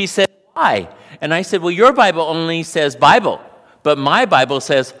 And she said, why? And I said, well, your Bible only says Bible, but my Bible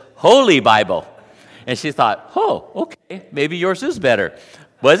says Holy Bible. And she thought, oh, okay, maybe yours is better.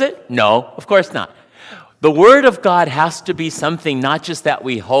 Was it? No, of course not. The Word of God has to be something not just that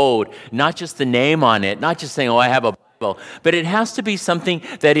we hold, not just the name on it, not just saying, oh, I have a Bible, but it has to be something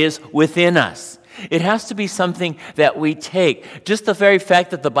that is within us. It has to be something that we take. Just the very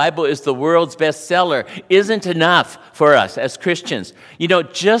fact that the Bible is the world's bestseller isn't enough for us as Christians. You know,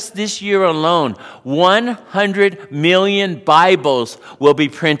 just this year alone, 100 million Bibles will be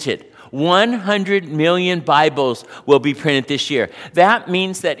printed. 100 million Bibles will be printed this year. That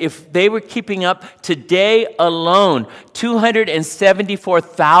means that if they were keeping up today alone,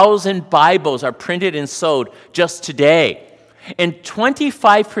 274,000 Bibles are printed and sold just today. And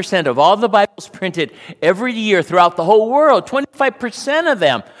 25% of all the Bibles printed every year throughout the whole world, 25% of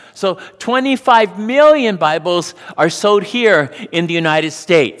them. So 25 million Bibles are sold here in the United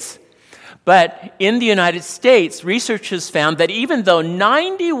States. But in the United States, researchers found that even though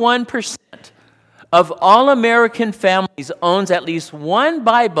 91% of all American families owns at least one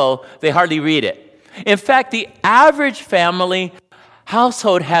Bible, they hardly read it. In fact, the average family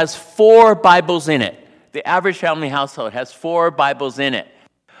household has 4 Bibles in it. The average family household has 4 Bibles in it.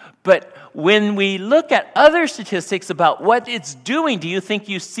 But when we look at other statistics about what it's doing, do you think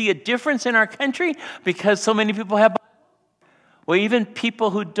you see a difference in our country because so many people have Bibles? Well, even people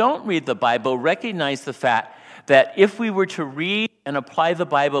who don't read the Bible recognize the fact that if we were to read and apply the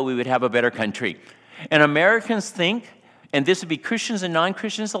Bible, we would have a better country. And Americans think, and this would be Christians and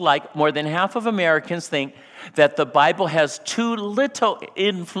non-Christians alike, more than half of Americans think that the Bible has too little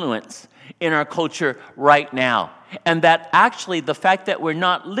influence in our culture right now. And that actually the fact that we're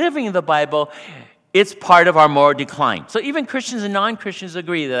not living the Bible, it's part of our moral decline. So even Christians and non-Christians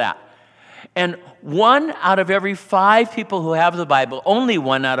agree to that. And 1 out of every 5 people who have the Bible, only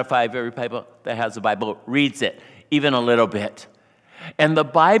 1 out of 5 every people that has the Bible reads it, even a little bit. And the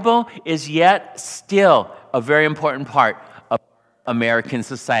Bible is yet still a very important part of American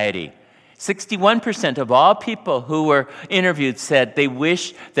society. 61% of all people who were interviewed said they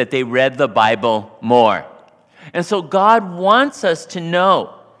wish that they read the Bible more. And so God wants us to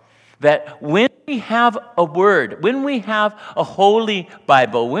know that when we have a word, when we have a holy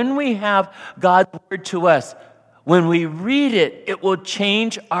Bible, when we have God's word to us, when we read it, it will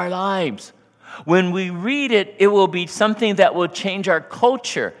change our lives. When we read it, it will be something that will change our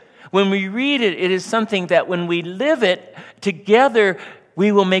culture. When we read it, it is something that when we live it together,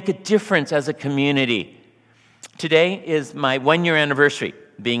 we will make a difference as a community. Today is my 1-year anniversary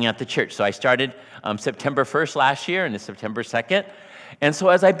being at the church. So I started September 1st last year and it's September 2nd. And so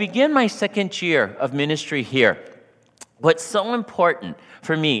as I begin my 2nd year of ministry here, what's so important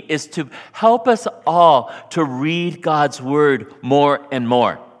for me is to help us all to read God's word more and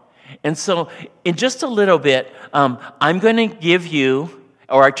more. And so in just a little bit, I'm going to give you,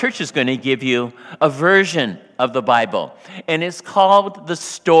 or our church is going to give you, a version of the Bible. And it's called The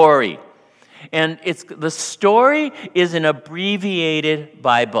Story. And the story is an abbreviated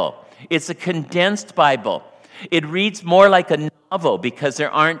Bible. It's a condensed Bible. It reads more like a novel because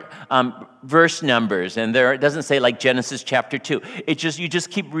there aren't verse numbers, and it doesn't say like Genesis chapter 2. You just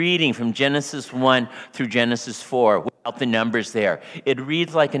keep reading from Genesis 1 through Genesis 4 without the numbers there. It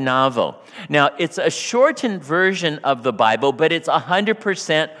reads like a novel. Now, it's a shortened version of the Bible, but it's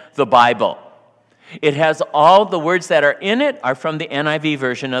 100% the Bible. It has all the words that are in it are from the NIV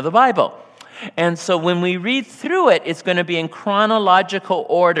version of the Bible. And so when we read through it, it's going to be in chronological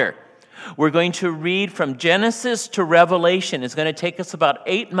order. We're going to read from Genesis to Revelation. It's going to take us about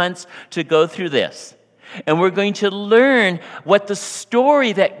 8 months to go through this. And we're going to learn what the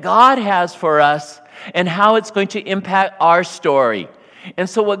story that God has for us and how it's going to impact our story. And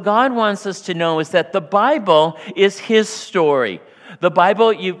so what God wants us to know is that the Bible is His story. The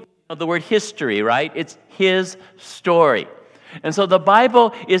Bible, you know the word history, right? It's His story. And so the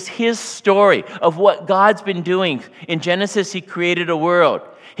Bible is His story of what God's been doing. In Genesis, He created a world.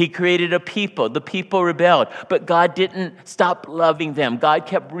 He created a people. The people rebelled, but God didn't stop loving them. God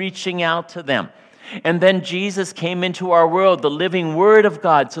kept reaching out to them. And then Jesus came into our world, the living Word of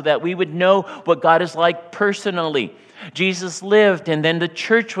God, so that we would know what God is like personally. Jesus lived, and then the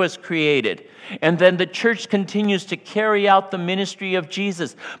church was created. And then the church continues to carry out the ministry of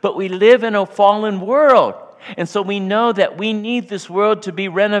Jesus. But we live in a fallen world. And so we know that we need this world to be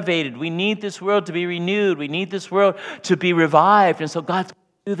renovated. We need this world to be renewed. We need this world to be revived. And so God's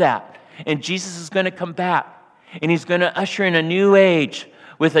do that. And Jesus is going to come back, and He's going to usher in a new age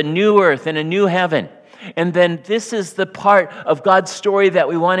with a new earth and a new heaven. And then this is the part of God's story that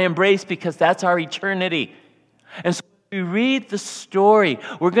we want to embrace because that's our eternity. And so when we read the story,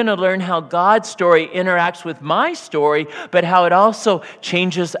 we're going to learn how God's story interacts with my story, but how it also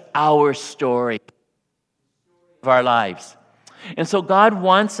changes our story of our lives. And so God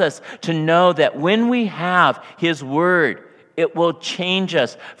wants us to know that when we have His Word, it will change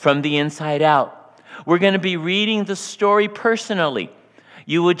us from the inside out. We're going to be reading the story personally.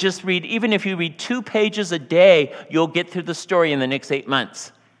 You would just read, even if you read 2 pages a day, you'll get through the story in the next 8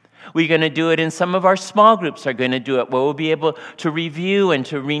 months. We're going to do it in some of our small groups are going to do it, where we'll be able to review and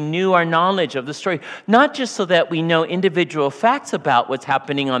to renew our knowledge of the story, not just so that we know individual facts about what's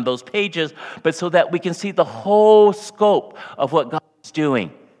happening on those pages, but so that we can see the whole scope of what God is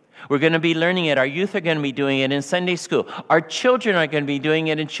doing. We're going to be learning it. Our youth are going to be doing it in Sunday school. Our children are going to be doing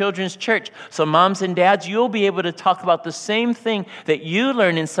it in children's church. So moms and dads, you'll be able to talk about the same thing that you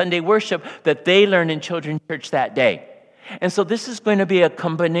learn in Sunday worship that they learn in children's church that day. And so this is going to be a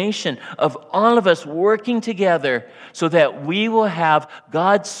combination of all of us working together so that we will have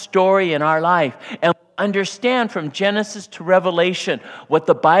God's story in our life and understand from Genesis to Revelation what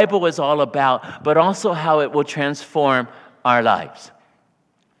the Bible is all about, but also how it will transform our lives.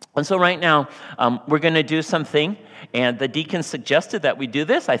 And so right now, we're going to do something, and the deacon suggested that we do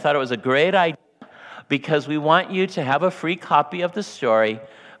this. I thought it was a great idea because we want you to have a free copy of the story,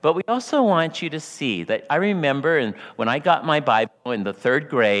 but we also want you to see that I remember when I got my Bible in the 3rd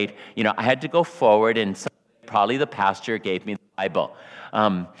grade, I had to go forward, and probably the pastor gave me the Bible.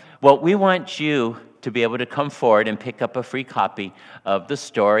 Well, we want you to be able to come forward and pick up a free copy of the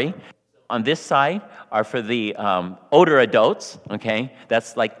story. On this side are for the older adults, okay?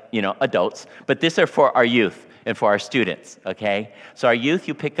 That's like, adults. But these are for our youth and for our students, okay? So our youth,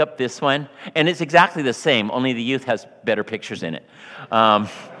 you pick up this one. And it's exactly the same, only the youth has better pictures in it,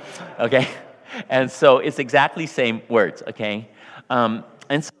 okay? And so it's exactly same words, okay? And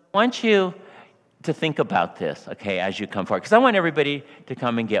so I want you to think about this, okay, as you come forward. Because I want everybody to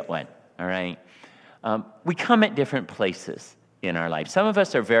come and get one, all right? We come at different places in our life. Some of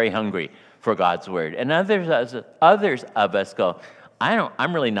us are very hungry for God's Word, and others of us go,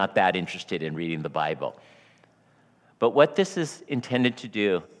 I'm really not that interested in reading the Bible. But what this is intended to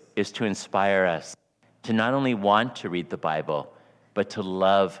do is to inspire us to not only want to read the Bible, but to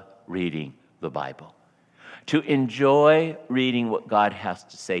love reading the Bible, to enjoy reading what God has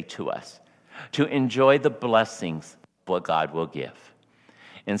to say to us, to enjoy the blessings of what God will give.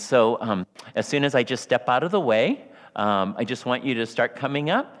 And so as soon as I just step out of the way, I just want you to start coming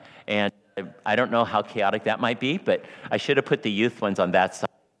up, and I don't know how chaotic that might be, but I should have put the youth ones on that side.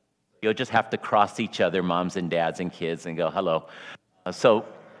 You'll just have to cross each other, moms and dads and kids, and go, hello. So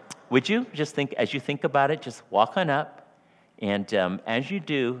would you just think, as you think about it, just walk on up, and as you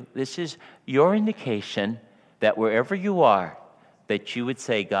do, this is your indication that wherever you are, that you would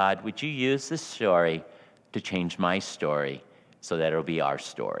say, God, would you use this story to change my story so that it'll be our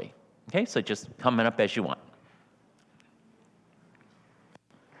story? Okay, so just coming up as you want.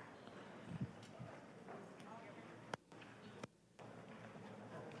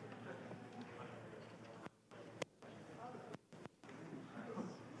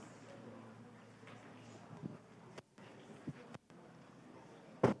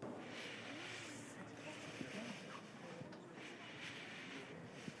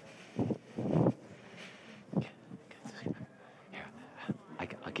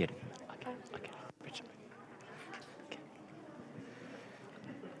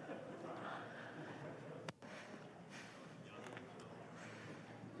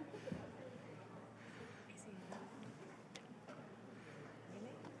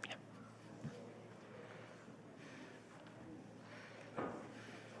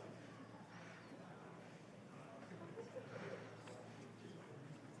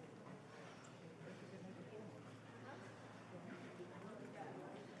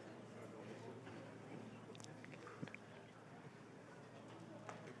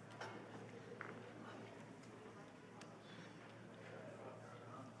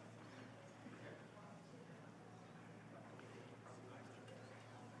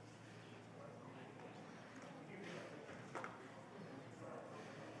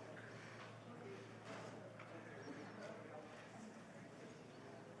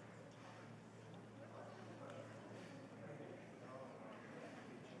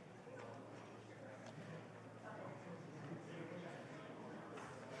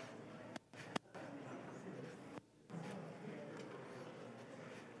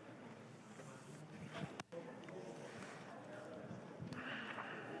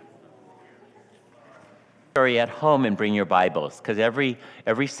 story at home and bring your Bibles, because every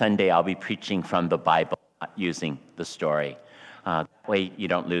Sunday I'll be preaching from the Bible, not using the story. That way you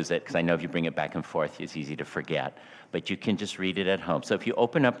don't lose it, because I know if you bring it back and forth, it's easy to forget. But you can just read it at home. So if you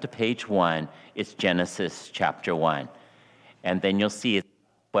open up to page 1, it's Genesis chapter 1. And then you'll see it's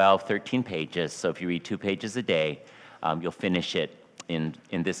 12, 13 pages. So if you read 2 pages a day, you'll finish it in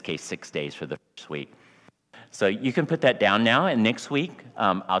this case, 6 days for the first week. So you can put that down now, and next week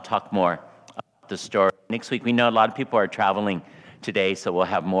I'll talk more about the story. Next week, we know a lot of people are traveling today, so we'll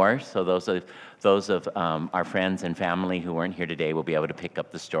have more. So those of our friends and family who weren't here today will be able to pick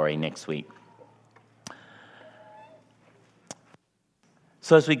up the story next week.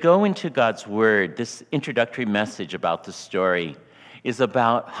 So as we go into God's Word, this introductory message about the story is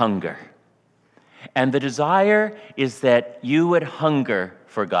about hunger. And the desire is that you would hunger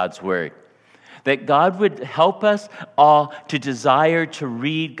for God's Word. That God would help us all to desire to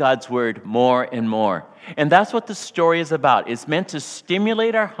read God's Word more and more. And that's what the story is about. It's meant to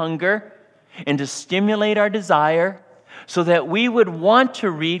stimulate our hunger and to stimulate our desire so that we would want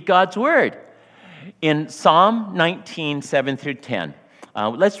to read God's Word. In Psalm 19, 7 through 10,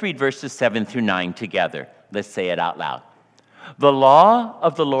 let's read verses 7 through 9 together. Let's say it out loud. The law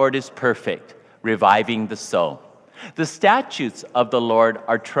of the Lord is perfect, reviving the soul. The statutes of the Lord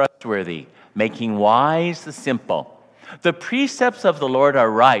are trustworthy, making wise the simple. The precepts of the Lord are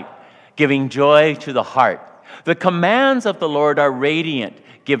right, giving joy to the heart. The commands of the Lord are radiant,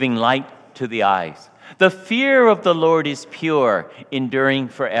 giving light to the eyes. The fear of the Lord is pure, enduring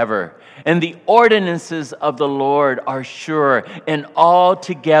forever. And the ordinances of the Lord are sure and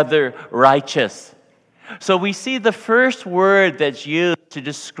altogether righteous. So we see the first word that's used to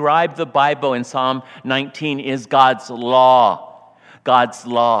describe the Bible in Psalm 19 is God's law. God's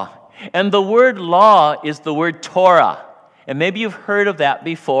law. And the word law is the word Torah. And maybe you've heard of that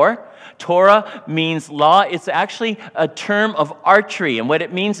before. Torah means law. It's actually a term of archery. And what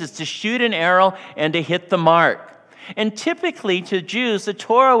it means is to shoot an arrow and to hit the mark. And typically to Jews, the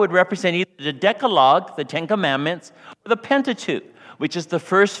Torah would represent either the Decalogue, the Ten Commandments, or the Pentateuch, which is the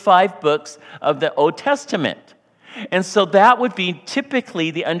first 5 books of the Old Testament. And so that would be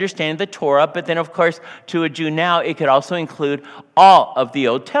typically the understanding of the Torah, but then, of course, to a Jew now, it could also include all of the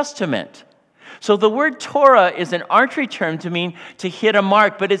Old Testament. So the word Torah is an archery term to mean to hit a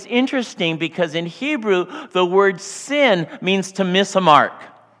mark, but it's interesting because in Hebrew, the word sin means to miss a mark.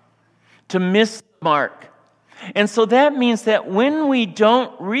 To miss the mark. And so that means that when we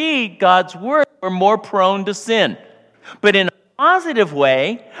don't read God's Word, we're more prone to sin. But in a positive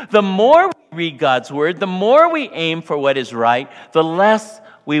way, the more we read God's Word, the more we aim for what is right, the less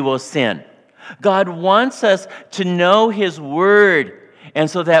we will sin. God wants us to know His Word, and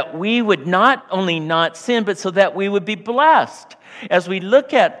so that we would not only not sin, but so that we would be blessed. As we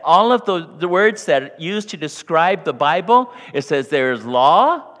look at all of the words that are used to describe the Bible, it says there is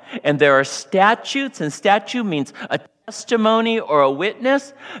law, and there are statutes, and statute means a testimony or a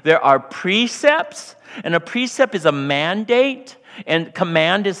witness. There are precepts, and a precept is a mandate, and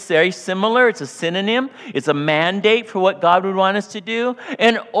command is very similar. It's a synonym. It's a mandate for what God would want us to do.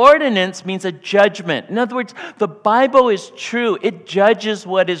 And ordinance means a judgment. In other words, the Bible is true. It judges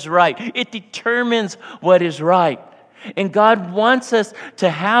what is right. It determines what is right. And God wants us to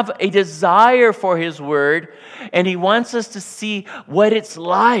have a desire for His Word, and He wants us to see what it's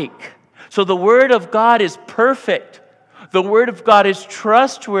like. So the Word of God is perfect. The Word of God is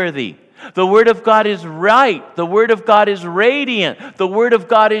trustworthy. The Word of God is right. The Word of God is radiant. The Word of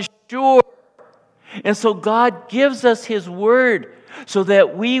God is sure. And so God gives us His Word so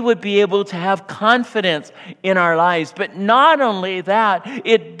that we would be able to have confidence in our lives. But not only that,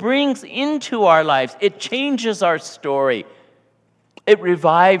 it brings into our lives, it changes our story. It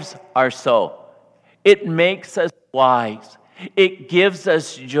revives our soul. It makes us wise. It gives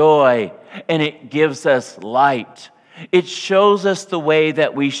us joy, and it gives us light. It shows us the way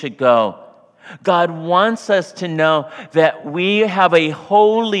that we should go. God wants us to know that we have a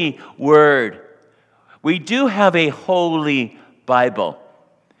holy Word. We do have a holy Bible.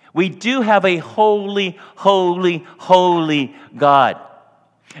 We do have a holy, holy, holy God.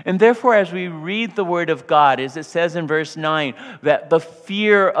 And therefore, as we read the Word of God, as it says in verse 9, that the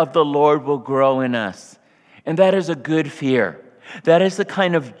fear of the Lord will grow in us. And that is a good fear. That is the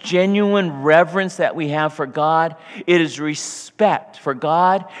kind of genuine reverence that we have for God. It is respect for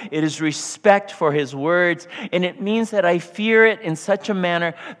God. It is respect for His words. And it means that I fear it in such a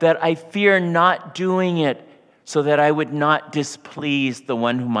manner that I fear not doing it so that I would not displease the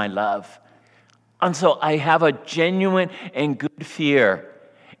one whom I love. And so I have a genuine and good fear.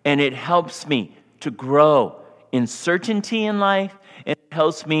 And it helps me to grow in certainty in life. and it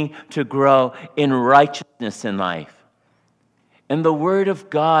helps me to grow in righteousness in life. And the Word of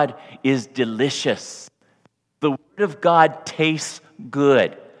God is delicious. The Word of God tastes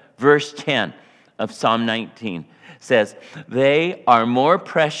good. Verse 10 of Psalm 19 says, they are more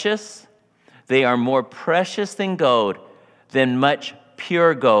precious than gold, than much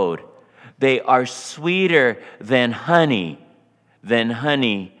pure gold. They are sweeter than honey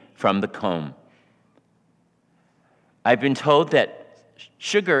from the comb. I've been told that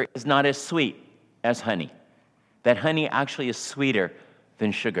sugar is not as sweet as honey. That honey actually is sweeter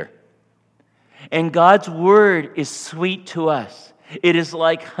than sugar. And God's word is sweet to us. It is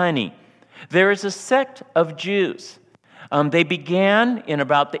like honey. There is a sect of Jews. They began in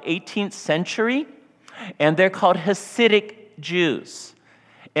about the 18th century, and they're called Hasidic Jews.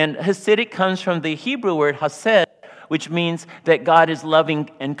 And Hasidic comes from the Hebrew word hased, which means that God is loving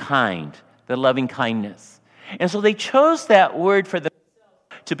and kind, the loving kindness. And so they chose that word for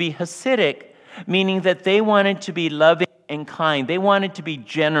themselves to be Hasidic, meaning that they wanted to be loving and kind. They wanted to be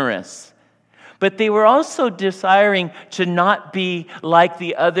generous. But they were also desiring to not be like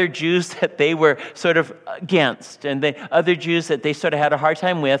the other Jews that they were sort of against, and the other Jews that they sort of had a hard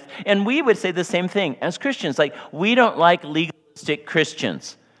time with. And we would say the same thing as Christians. Like, we don't like legalistic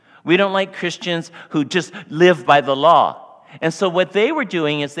Christians. We don't like Christians who just live by the law. And so what they were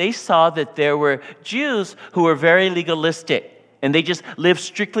doing is they saw that there were Jews who were very legalistic, and they just lived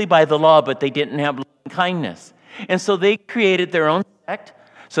strictly by the law, but they didn't have kindness. And so they created their own sect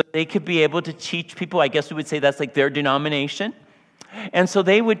so they could be able to teach people. I guess we would say that's like their denomination. And so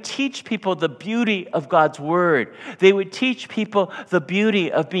they would teach people the beauty of God's word. They would teach people the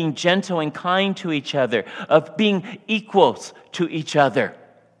beauty of being gentle and kind to each other, of being equals to each other.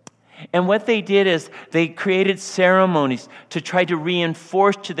 And what they did is they created ceremonies to try to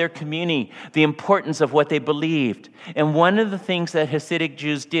reinforce to their community the importance of what they believed. And one of the things that Hasidic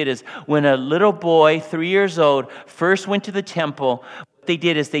Jews did is when a little boy, 3 years old, first went to the temple, what they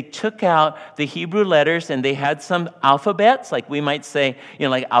did is they took out the Hebrew letters and they had some alphabets, like we might say,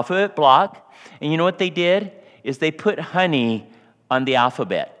 like alphabet block. And you know what they did? Is they put honey on the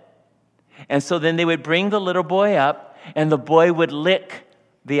alphabet. And so then they would bring the little boy up and the boy would lick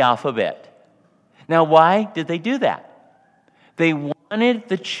the alphabet. Now, why did they do that? They wanted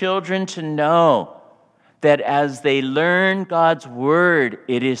the children to know that as they learn God's word,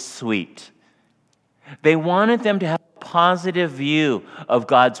 it is sweet. They wanted them to have a positive view of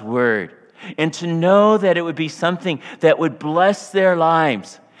God's word and to know that it would be something that would bless their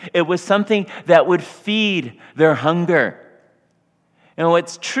lives. It was something that would feed their hunger. And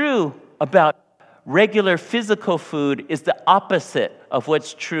what's true about regular physical food is the opposite of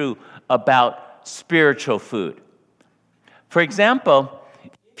what's true about spiritual food. For example,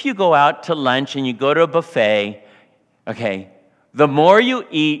 if you go out to lunch and you go to a buffet, okay, the more you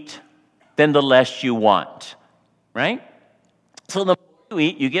eat, then the less you want, right? So the more you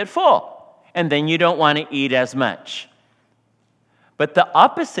eat, you get full, and then you don't want to eat as much. But the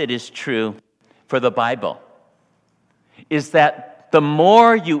opposite is true for the Bible, is that the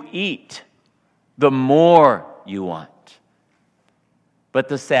more you eat, the more you want. But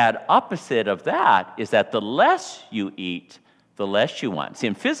the sad opposite of that is that the less you eat, the less you want. See,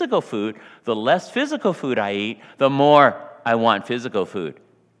 in physical food, the less physical food I eat, the more I want physical food.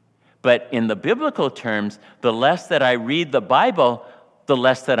 But in the biblical terms, the less that I read the Bible, the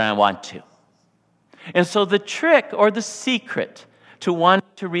less that I want to. And so the trick or the secret to wanting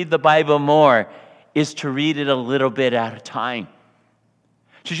to read the Bible more is to read it a little bit at a time.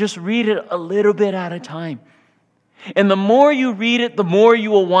 To just read it a little bit at a time. And the more you read it, the more you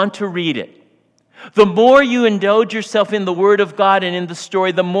will want to read it. The more you indulge yourself in the Word of God and in the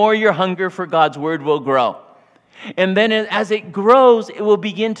story, the more your hunger for God's Word will grow. And then as it grows, it will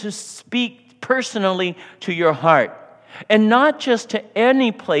begin to speak personally to your heart. And not just to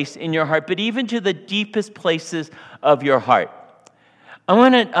any place in your heart, but even to the deepest places of your heart.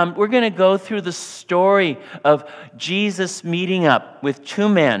 We're going to go through the story of Jesus meeting up with two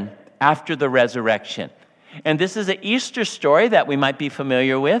men after the resurrection. And this is an Easter story that we might be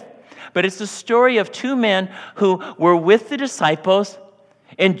familiar with, but it's the story of two men who were with the disciples,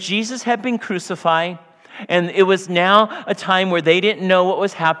 and Jesus had been crucified, and it was now a time where they didn't know what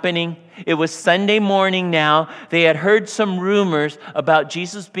was happening. It was Sunday morning now. They had heard some rumors about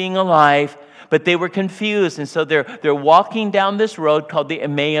Jesus being alive, but they were confused, and so they're walking down this road called the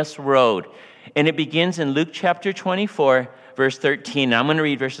Emmaus Road. And it begins in Luke chapter 24, verse 13. And I'm going to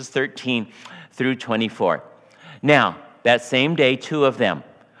read verses 13 through 24. Now, that same day, two of them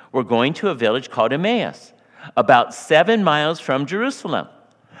were going to a village called Emmaus, about 7 miles from Jerusalem.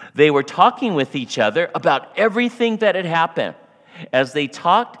 They were talking with each other about everything that had happened. As they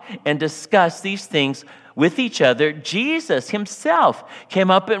talked and discussed these things with each other, Jesus himself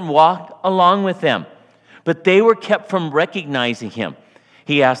came up and walked along with them. But they were kept from recognizing him.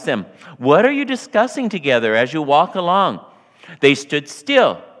 He asked them, "What are you discussing together as you walk along?" They stood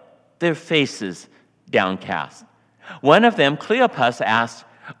still, their faces downcast. One of them, Cleopas, asked,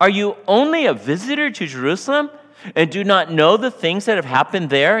 "Are you only a visitor to Jerusalem and do not know the things that have happened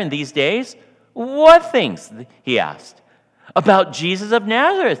there in these days?" "What things?" he asked. "About Jesus of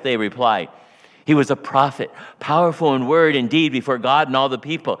Nazareth," they replied. "He was a prophet, powerful in word and deed before God and all the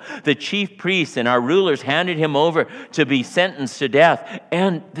people. The chief priests and our rulers handed him over to be sentenced to death,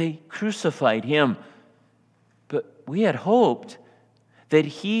 and they crucified him. But we had hoped that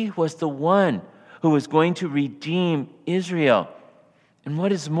he was the one who was going to redeem Israel. And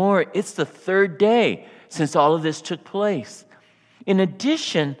what is more, it's the third day since all of this took place. In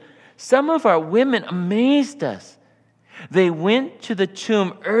addition, some of our women amazed us. They went to the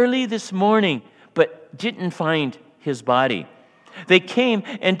tomb early this morning, but didn't find his body. They came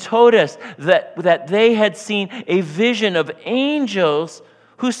and told us that they had seen a vision of angels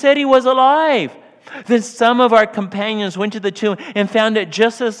who said he was alive. Then some of our companions went to the tomb and found it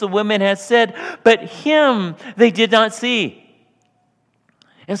just as the women had said, but him they did not see."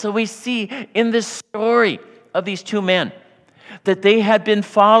 And so we see in this story of these two men that they had been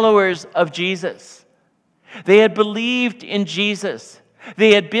followers of Jesus. They had believed in Jesus.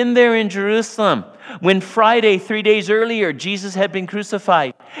 They had been there in Jerusalem when Friday, 3 days earlier, Jesus had been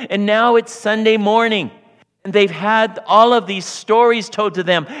crucified. And now it's Sunday morning. And they've had all of these stories told to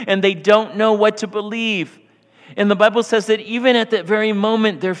them, and they don't know what to believe. And the Bible says that even at that very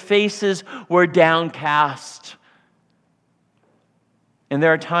moment, their faces were downcast. And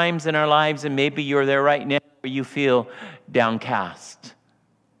there are times in our lives, and maybe you're there right now, where you feel downcast.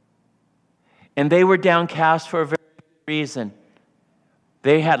 And they were downcast for a very good reason.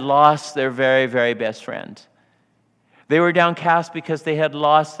 They had lost their very, very best friend. They were downcast because they had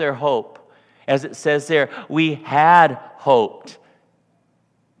lost their hope. As it says there, we had hoped.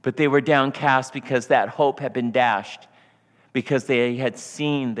 But they were downcast because that hope had been dashed. Because they had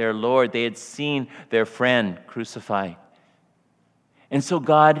seen their Lord. They had seen their friend crucified. And so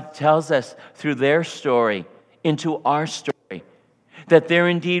God tells us through their story, into our story, that there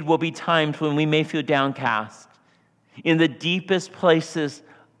indeed will be times when we may feel downcast in the deepest places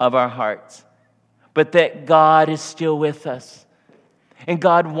of our hearts, but that God is still with us. And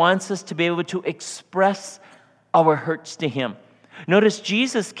God wants us to be able to express our hurts to him. Notice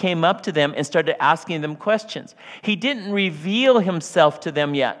Jesus came up to them and started asking them questions. He didn't reveal himself to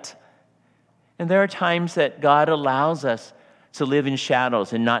them yet. And there are times that God allows us to live in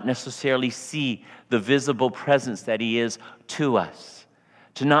shadows and not necessarily see the visible presence that he is to us,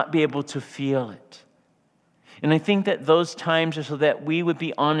 to not be able to feel it. And I think that those times are so that we would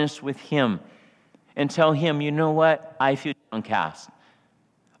be honest with him and tell him, you know what, I feel downcast,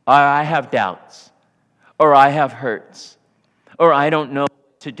 or I have doubts, or I have hurts, or I don't know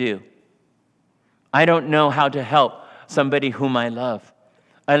what to do. I don't know how to help somebody whom I love.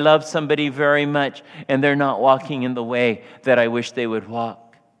 I love somebody very much, and they're not walking in the way that I wish they would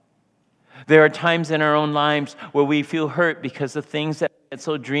walk. There are times in our own lives where we feel hurt because the things that we had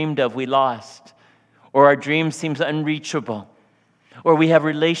so dreamed of we lost, or our dream seems unreachable, or we have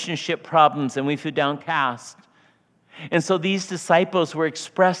relationship problems and we feel downcast. And so these disciples were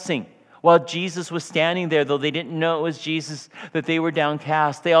expressing, while Jesus was standing there, though they didn't know it was Jesus, that they were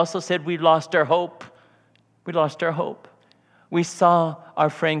downcast. They also said, we lost our hope. We lost our hope. We saw our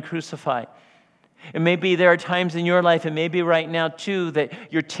friend crucified. And maybe there are times in your life, and maybe right now too, that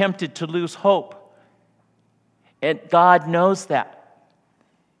you're tempted to lose hope. And God knows that.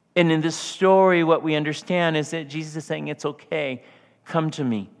 And in this story, what we understand is that Jesus is saying, it's okay. Come to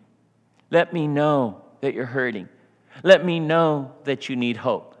me. Let me know that you're hurting. Let me know that you need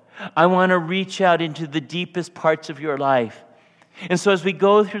hope. I want to reach out into the deepest parts of your life. And so as we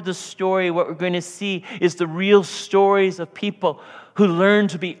go through the story, what we're going to see is the real stories of people who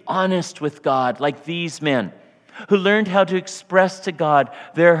learned to be honest with God, like these men, who learned how to express to God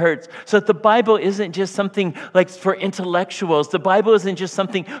their hurts. So that the Bible isn't just something like for intellectuals. The Bible isn't just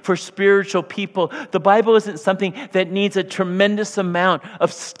something for spiritual people. The Bible isn't something that needs a tremendous amount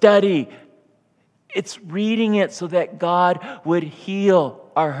of study. It's reading it so that God would heal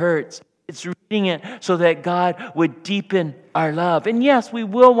our hurts. It's reading it so that God would deepen our love. And yes, we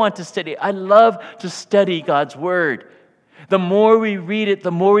will want to study. I love to study God's Word. The more we read it,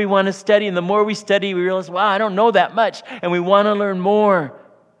 the more we want to study. And the more we study, we realize, wow, I don't know that much. And we want to learn more.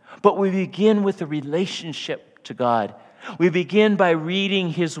 But we begin with a relationship to God, We begin by reading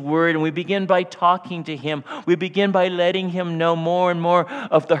His Word, and we begin by talking to Him. We begin by letting Him know more and more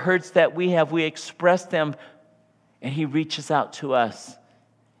of the hurts that we have. We express them, and He reaches out to us,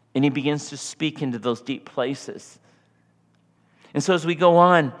 and He begins to speak into those deep places. And so as we go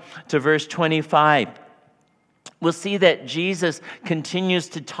on to verse 25, we'll see that Jesus continues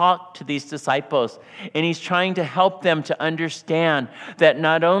to talk to these disciples, and He's trying to help them to understand that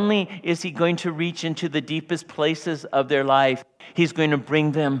not only is He going to reach into the deepest places of their life, He's going to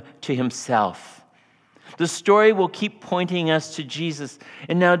bring them to Himself. The story will keep pointing us to Jesus,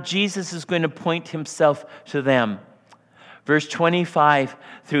 and now Jesus is going to point Himself to them. Verse 25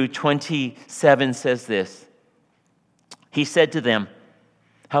 through 27 says this. He said to them,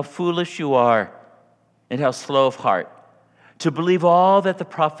 "How foolish you are, and how slow of heart, to believe all that the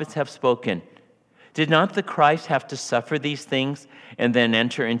prophets have spoken. Did not the Christ have to suffer these things and then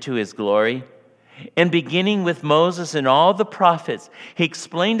enter into His glory?" And beginning with Moses and all the prophets, He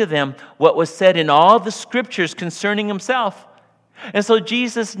explained to them what was said in all the scriptures concerning Himself. And so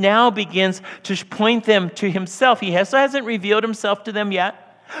Jesus now begins to point them to Himself. He hasn't revealed Himself to them yet,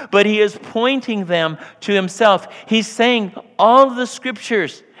 but He is pointing them to Himself. He's saying, all of the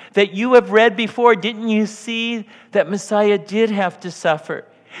scriptures that you have read before, didn't you see that Messiah did have to suffer?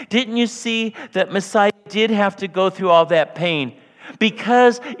 Didn't you see that Messiah did have to go through all that pain?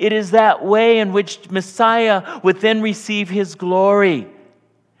 Because it is that way in which Messiah would then receive His glory.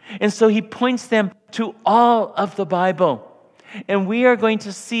 And so He points them to all of the Bible. And we are going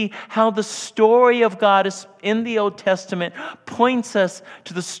to see how the story of God in the Old Testament points us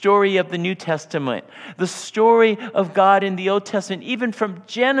to the story of the New Testament. The story of God in the Old Testament, even from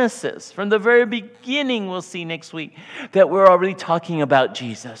Genesis, from the very beginning, we'll see next week, that we're already talking about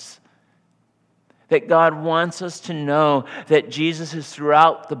Jesus. That God wants us to know that Jesus is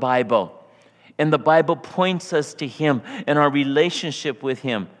throughout the Bible. And the Bible points us to Him and our relationship with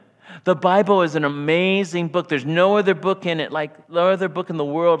Him. The Bible is an amazing book. There's no other book in it, like no other book in the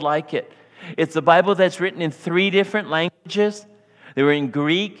world like it. It's the Bible that's written in 3 different languages. They were in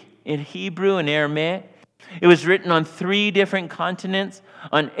Greek, in Hebrew, and Aramaic. It was written on 3 different continents,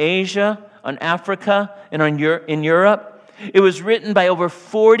 on Asia, on Africa, and in Europe. It was written by over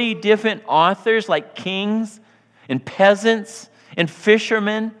 40 different authors, like kings and peasants and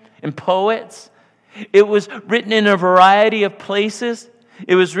fishermen and poets. It was written in a variety of places.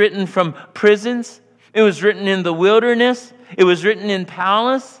 It was written from prisons. It was written in the wilderness. It was written in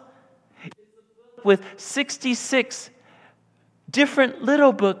palace. It's a book with 66 different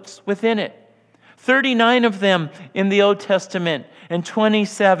little books within it. 39 of them in the Old Testament and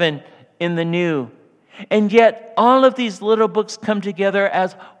 27 in the New. And yet all of these little books come together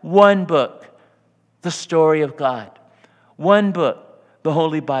as one book, the story of God. One book, the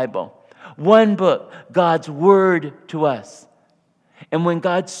Holy Bible. One book, God's Word to us. And when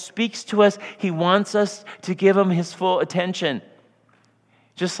God speaks to us, He wants us to give Him His full attention.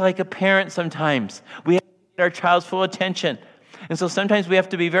 Just like a parent sometimes. We have to give our child's full attention. And so sometimes we have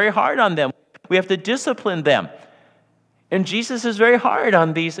to be very hard on them. We have to discipline them. And Jesus is very hard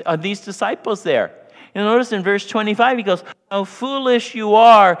on these disciples there. And notice in verse 25, He goes, "How foolish you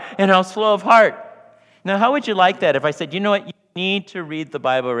are and how slow of heart." Now, how would you like that if I said, you know what, you need to read the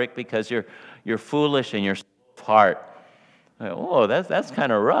Bible, Rick, because you're foolish and you're slow of heart? Oh, that's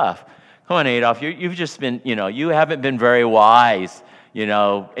kind of rough. Come on, Adolf, you've just been, you haven't been very wise,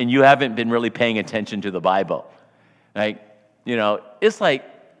 and you haven't been really paying attention to the Bible. Like, it's like,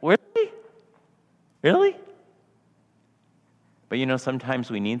 really? Really? But sometimes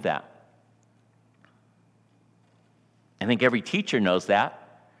we need that. I think every teacher knows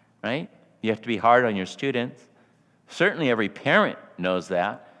that, right? You have to be hard on your students. Certainly every parent knows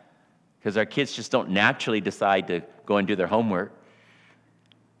that, because our kids just don't naturally decide to go and do their homework.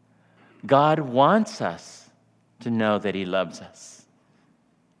 God wants us to know that He loves us.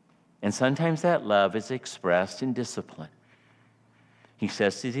 And sometimes that love is expressed in discipline. He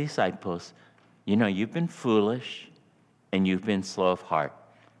says to the disciples, you've been foolish and you've been slow of heart.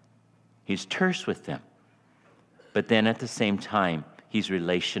 He's terse with them. But then at the same time, He's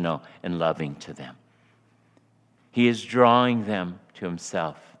relational and loving to them. He is drawing them to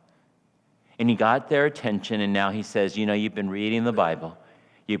Himself. And He got their attention, and now He says, you've been reading the Bible.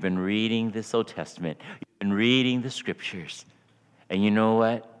 You've been reading this Old Testament. You've been reading the Scriptures. And you know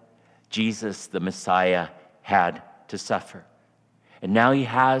what? Jesus, the Messiah, had to suffer. And now He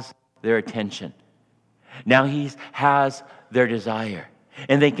has their attention. Now He has their desire.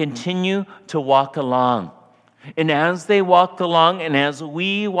 And they continue to walk along. And as they walk along, and as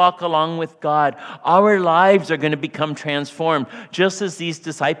we walk along with God, our lives are going to become transformed, just as these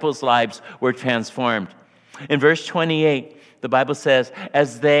disciples' lives were transformed. In verse 28, the Bible says,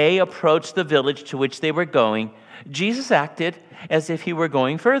 as they approached the village to which they were going, Jesus acted as if he were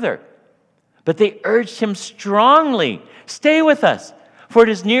going further. But they urged him strongly, stay with us, for it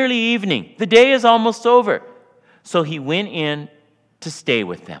is nearly evening. The day is almost over. So he went in to stay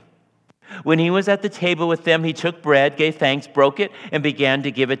with them. When he was at the table with them, he took bread, gave thanks, broke it, and began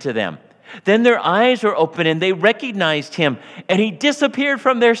to give it to them. Then their eyes were opened and they recognized him, and he disappeared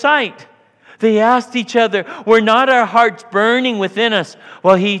from their sight. They asked each other, were not our hearts burning within us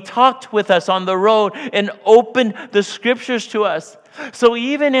while he talked with us on the road and opened the scriptures to us? So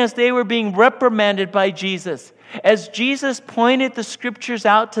even as they were being reprimanded by Jesus, as Jesus pointed the scriptures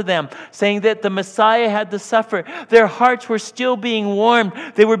out to them, saying that the Messiah had to suffer, their hearts were still being warmed.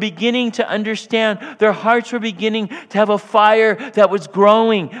 They were beginning to understand. Their hearts were beginning to have a fire that was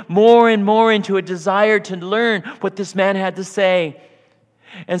growing more and more into a desire to learn what this man had to say.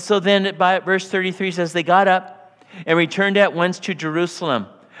 And so then by verse 33 says, they got up and returned at once to Jerusalem.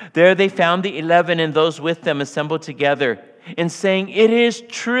 There they found the 11 and those with them assembled together and saying, it is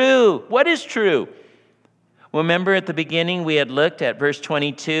true. What is true? Well, remember at the beginning we had looked at verse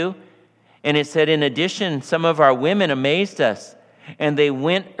 22, and it said, in addition, some of our women amazed us, and they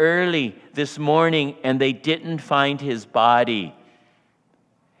went early this morning, and they didn't find his body,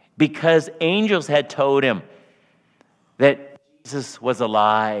 because angels had told him that Jesus was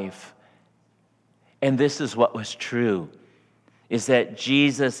alive. And this is what was true, is that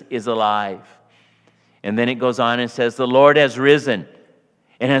Jesus is alive. And then it goes on and says, the Lord has risen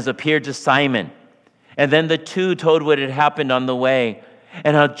and has appeared to Simon. And then the two told what had happened on the way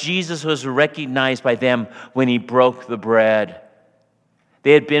and how Jesus was recognized by them when he broke the bread.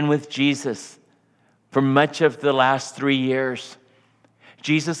 They had been with Jesus for much of the last 3 years.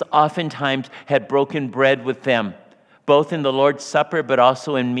 Jesus oftentimes had broken bread with them, both in the Lord's Supper but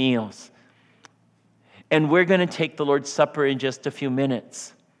also in meals. And we're going to take the Lord's Supper in just a few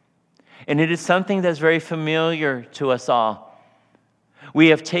minutes. And it is something that's very familiar to us all. We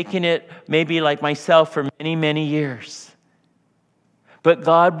have taken it, maybe like myself, for many, many years. But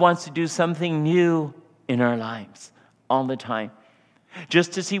God wants to do something new in our lives all the time.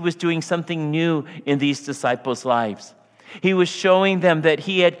 Just as he was doing something new in these disciples' lives. He was showing them that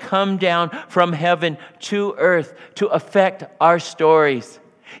he had come down from heaven to earth to affect our stories.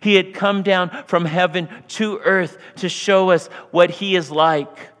 He had come down from heaven to earth to show us what he is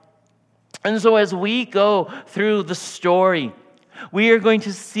like. And so as we go through the story, we are going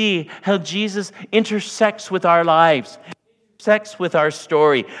to see how Jesus intersects with our lives, intersects with our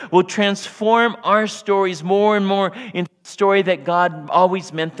story, will transform our stories more and more into the story that God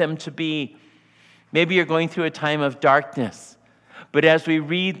always meant them to be. Maybe you're going through a time of darkness, but as we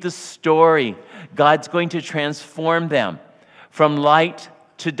read the story, God's going to transform them from light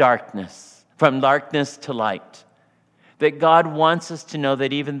to darkness, from darkness to light. That God wants us to know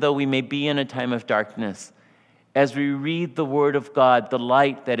that even though we may be in a time of darkness, as we read the Word of God, the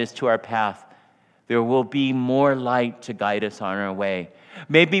light that is to our path, there will be more light to guide us on our way.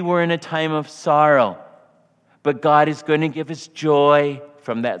 Maybe we're in a time of sorrow, but God is going to give us joy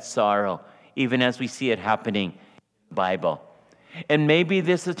from that sorrow, even as we see it happening in the Bible. And maybe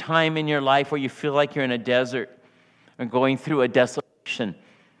this is a time in your life where you feel like you're in a desert or going through a desolation.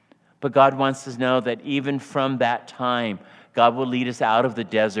 But God wants us to know that even from that time, God will lead us out of the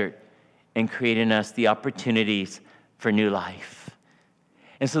desert and create in us the opportunities for new life.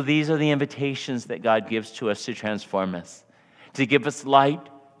 And so these are the invitations that God gives to us to transform us, to give us light,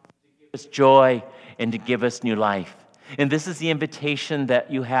 to give us joy, and to give us new life. And this is the invitation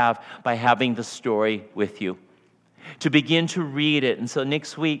that you have by having the story with you, to begin to read it. And so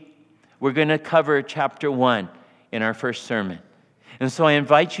next week, we're going to cover chapter 1 in our first sermon. And so I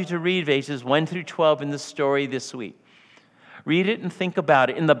invite you to read verses 1 through 12 in the story this week. Read it and think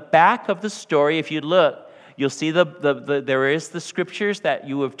about it. In the back of the story, if you look, you'll see there is the scriptures that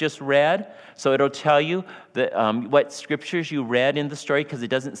you have just read. So it'll tell you what scriptures you read in the story, because it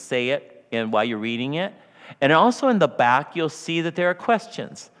doesn't say it while you're reading it. And also in the back, you'll see that there are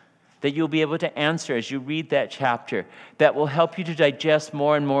questions that you'll be able to answer as you read that chapter that will help you to digest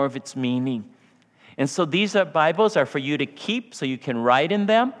more and more of its meaning. And so these Bibles are for you to keep so you can write in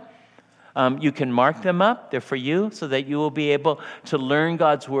them. You can mark them up. They're for you so that you will be able to learn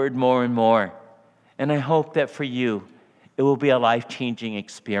God's Word more and more. And I hope that for you, it will be a life-changing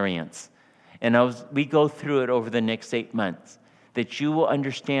experience. And as we go through it over the next 8 months, that you will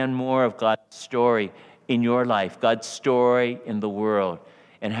understand more of God's story in your life, God's story in the world,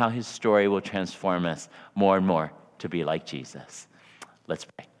 and how his story will transform us more and more to be like Jesus. Let's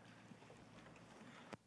pray.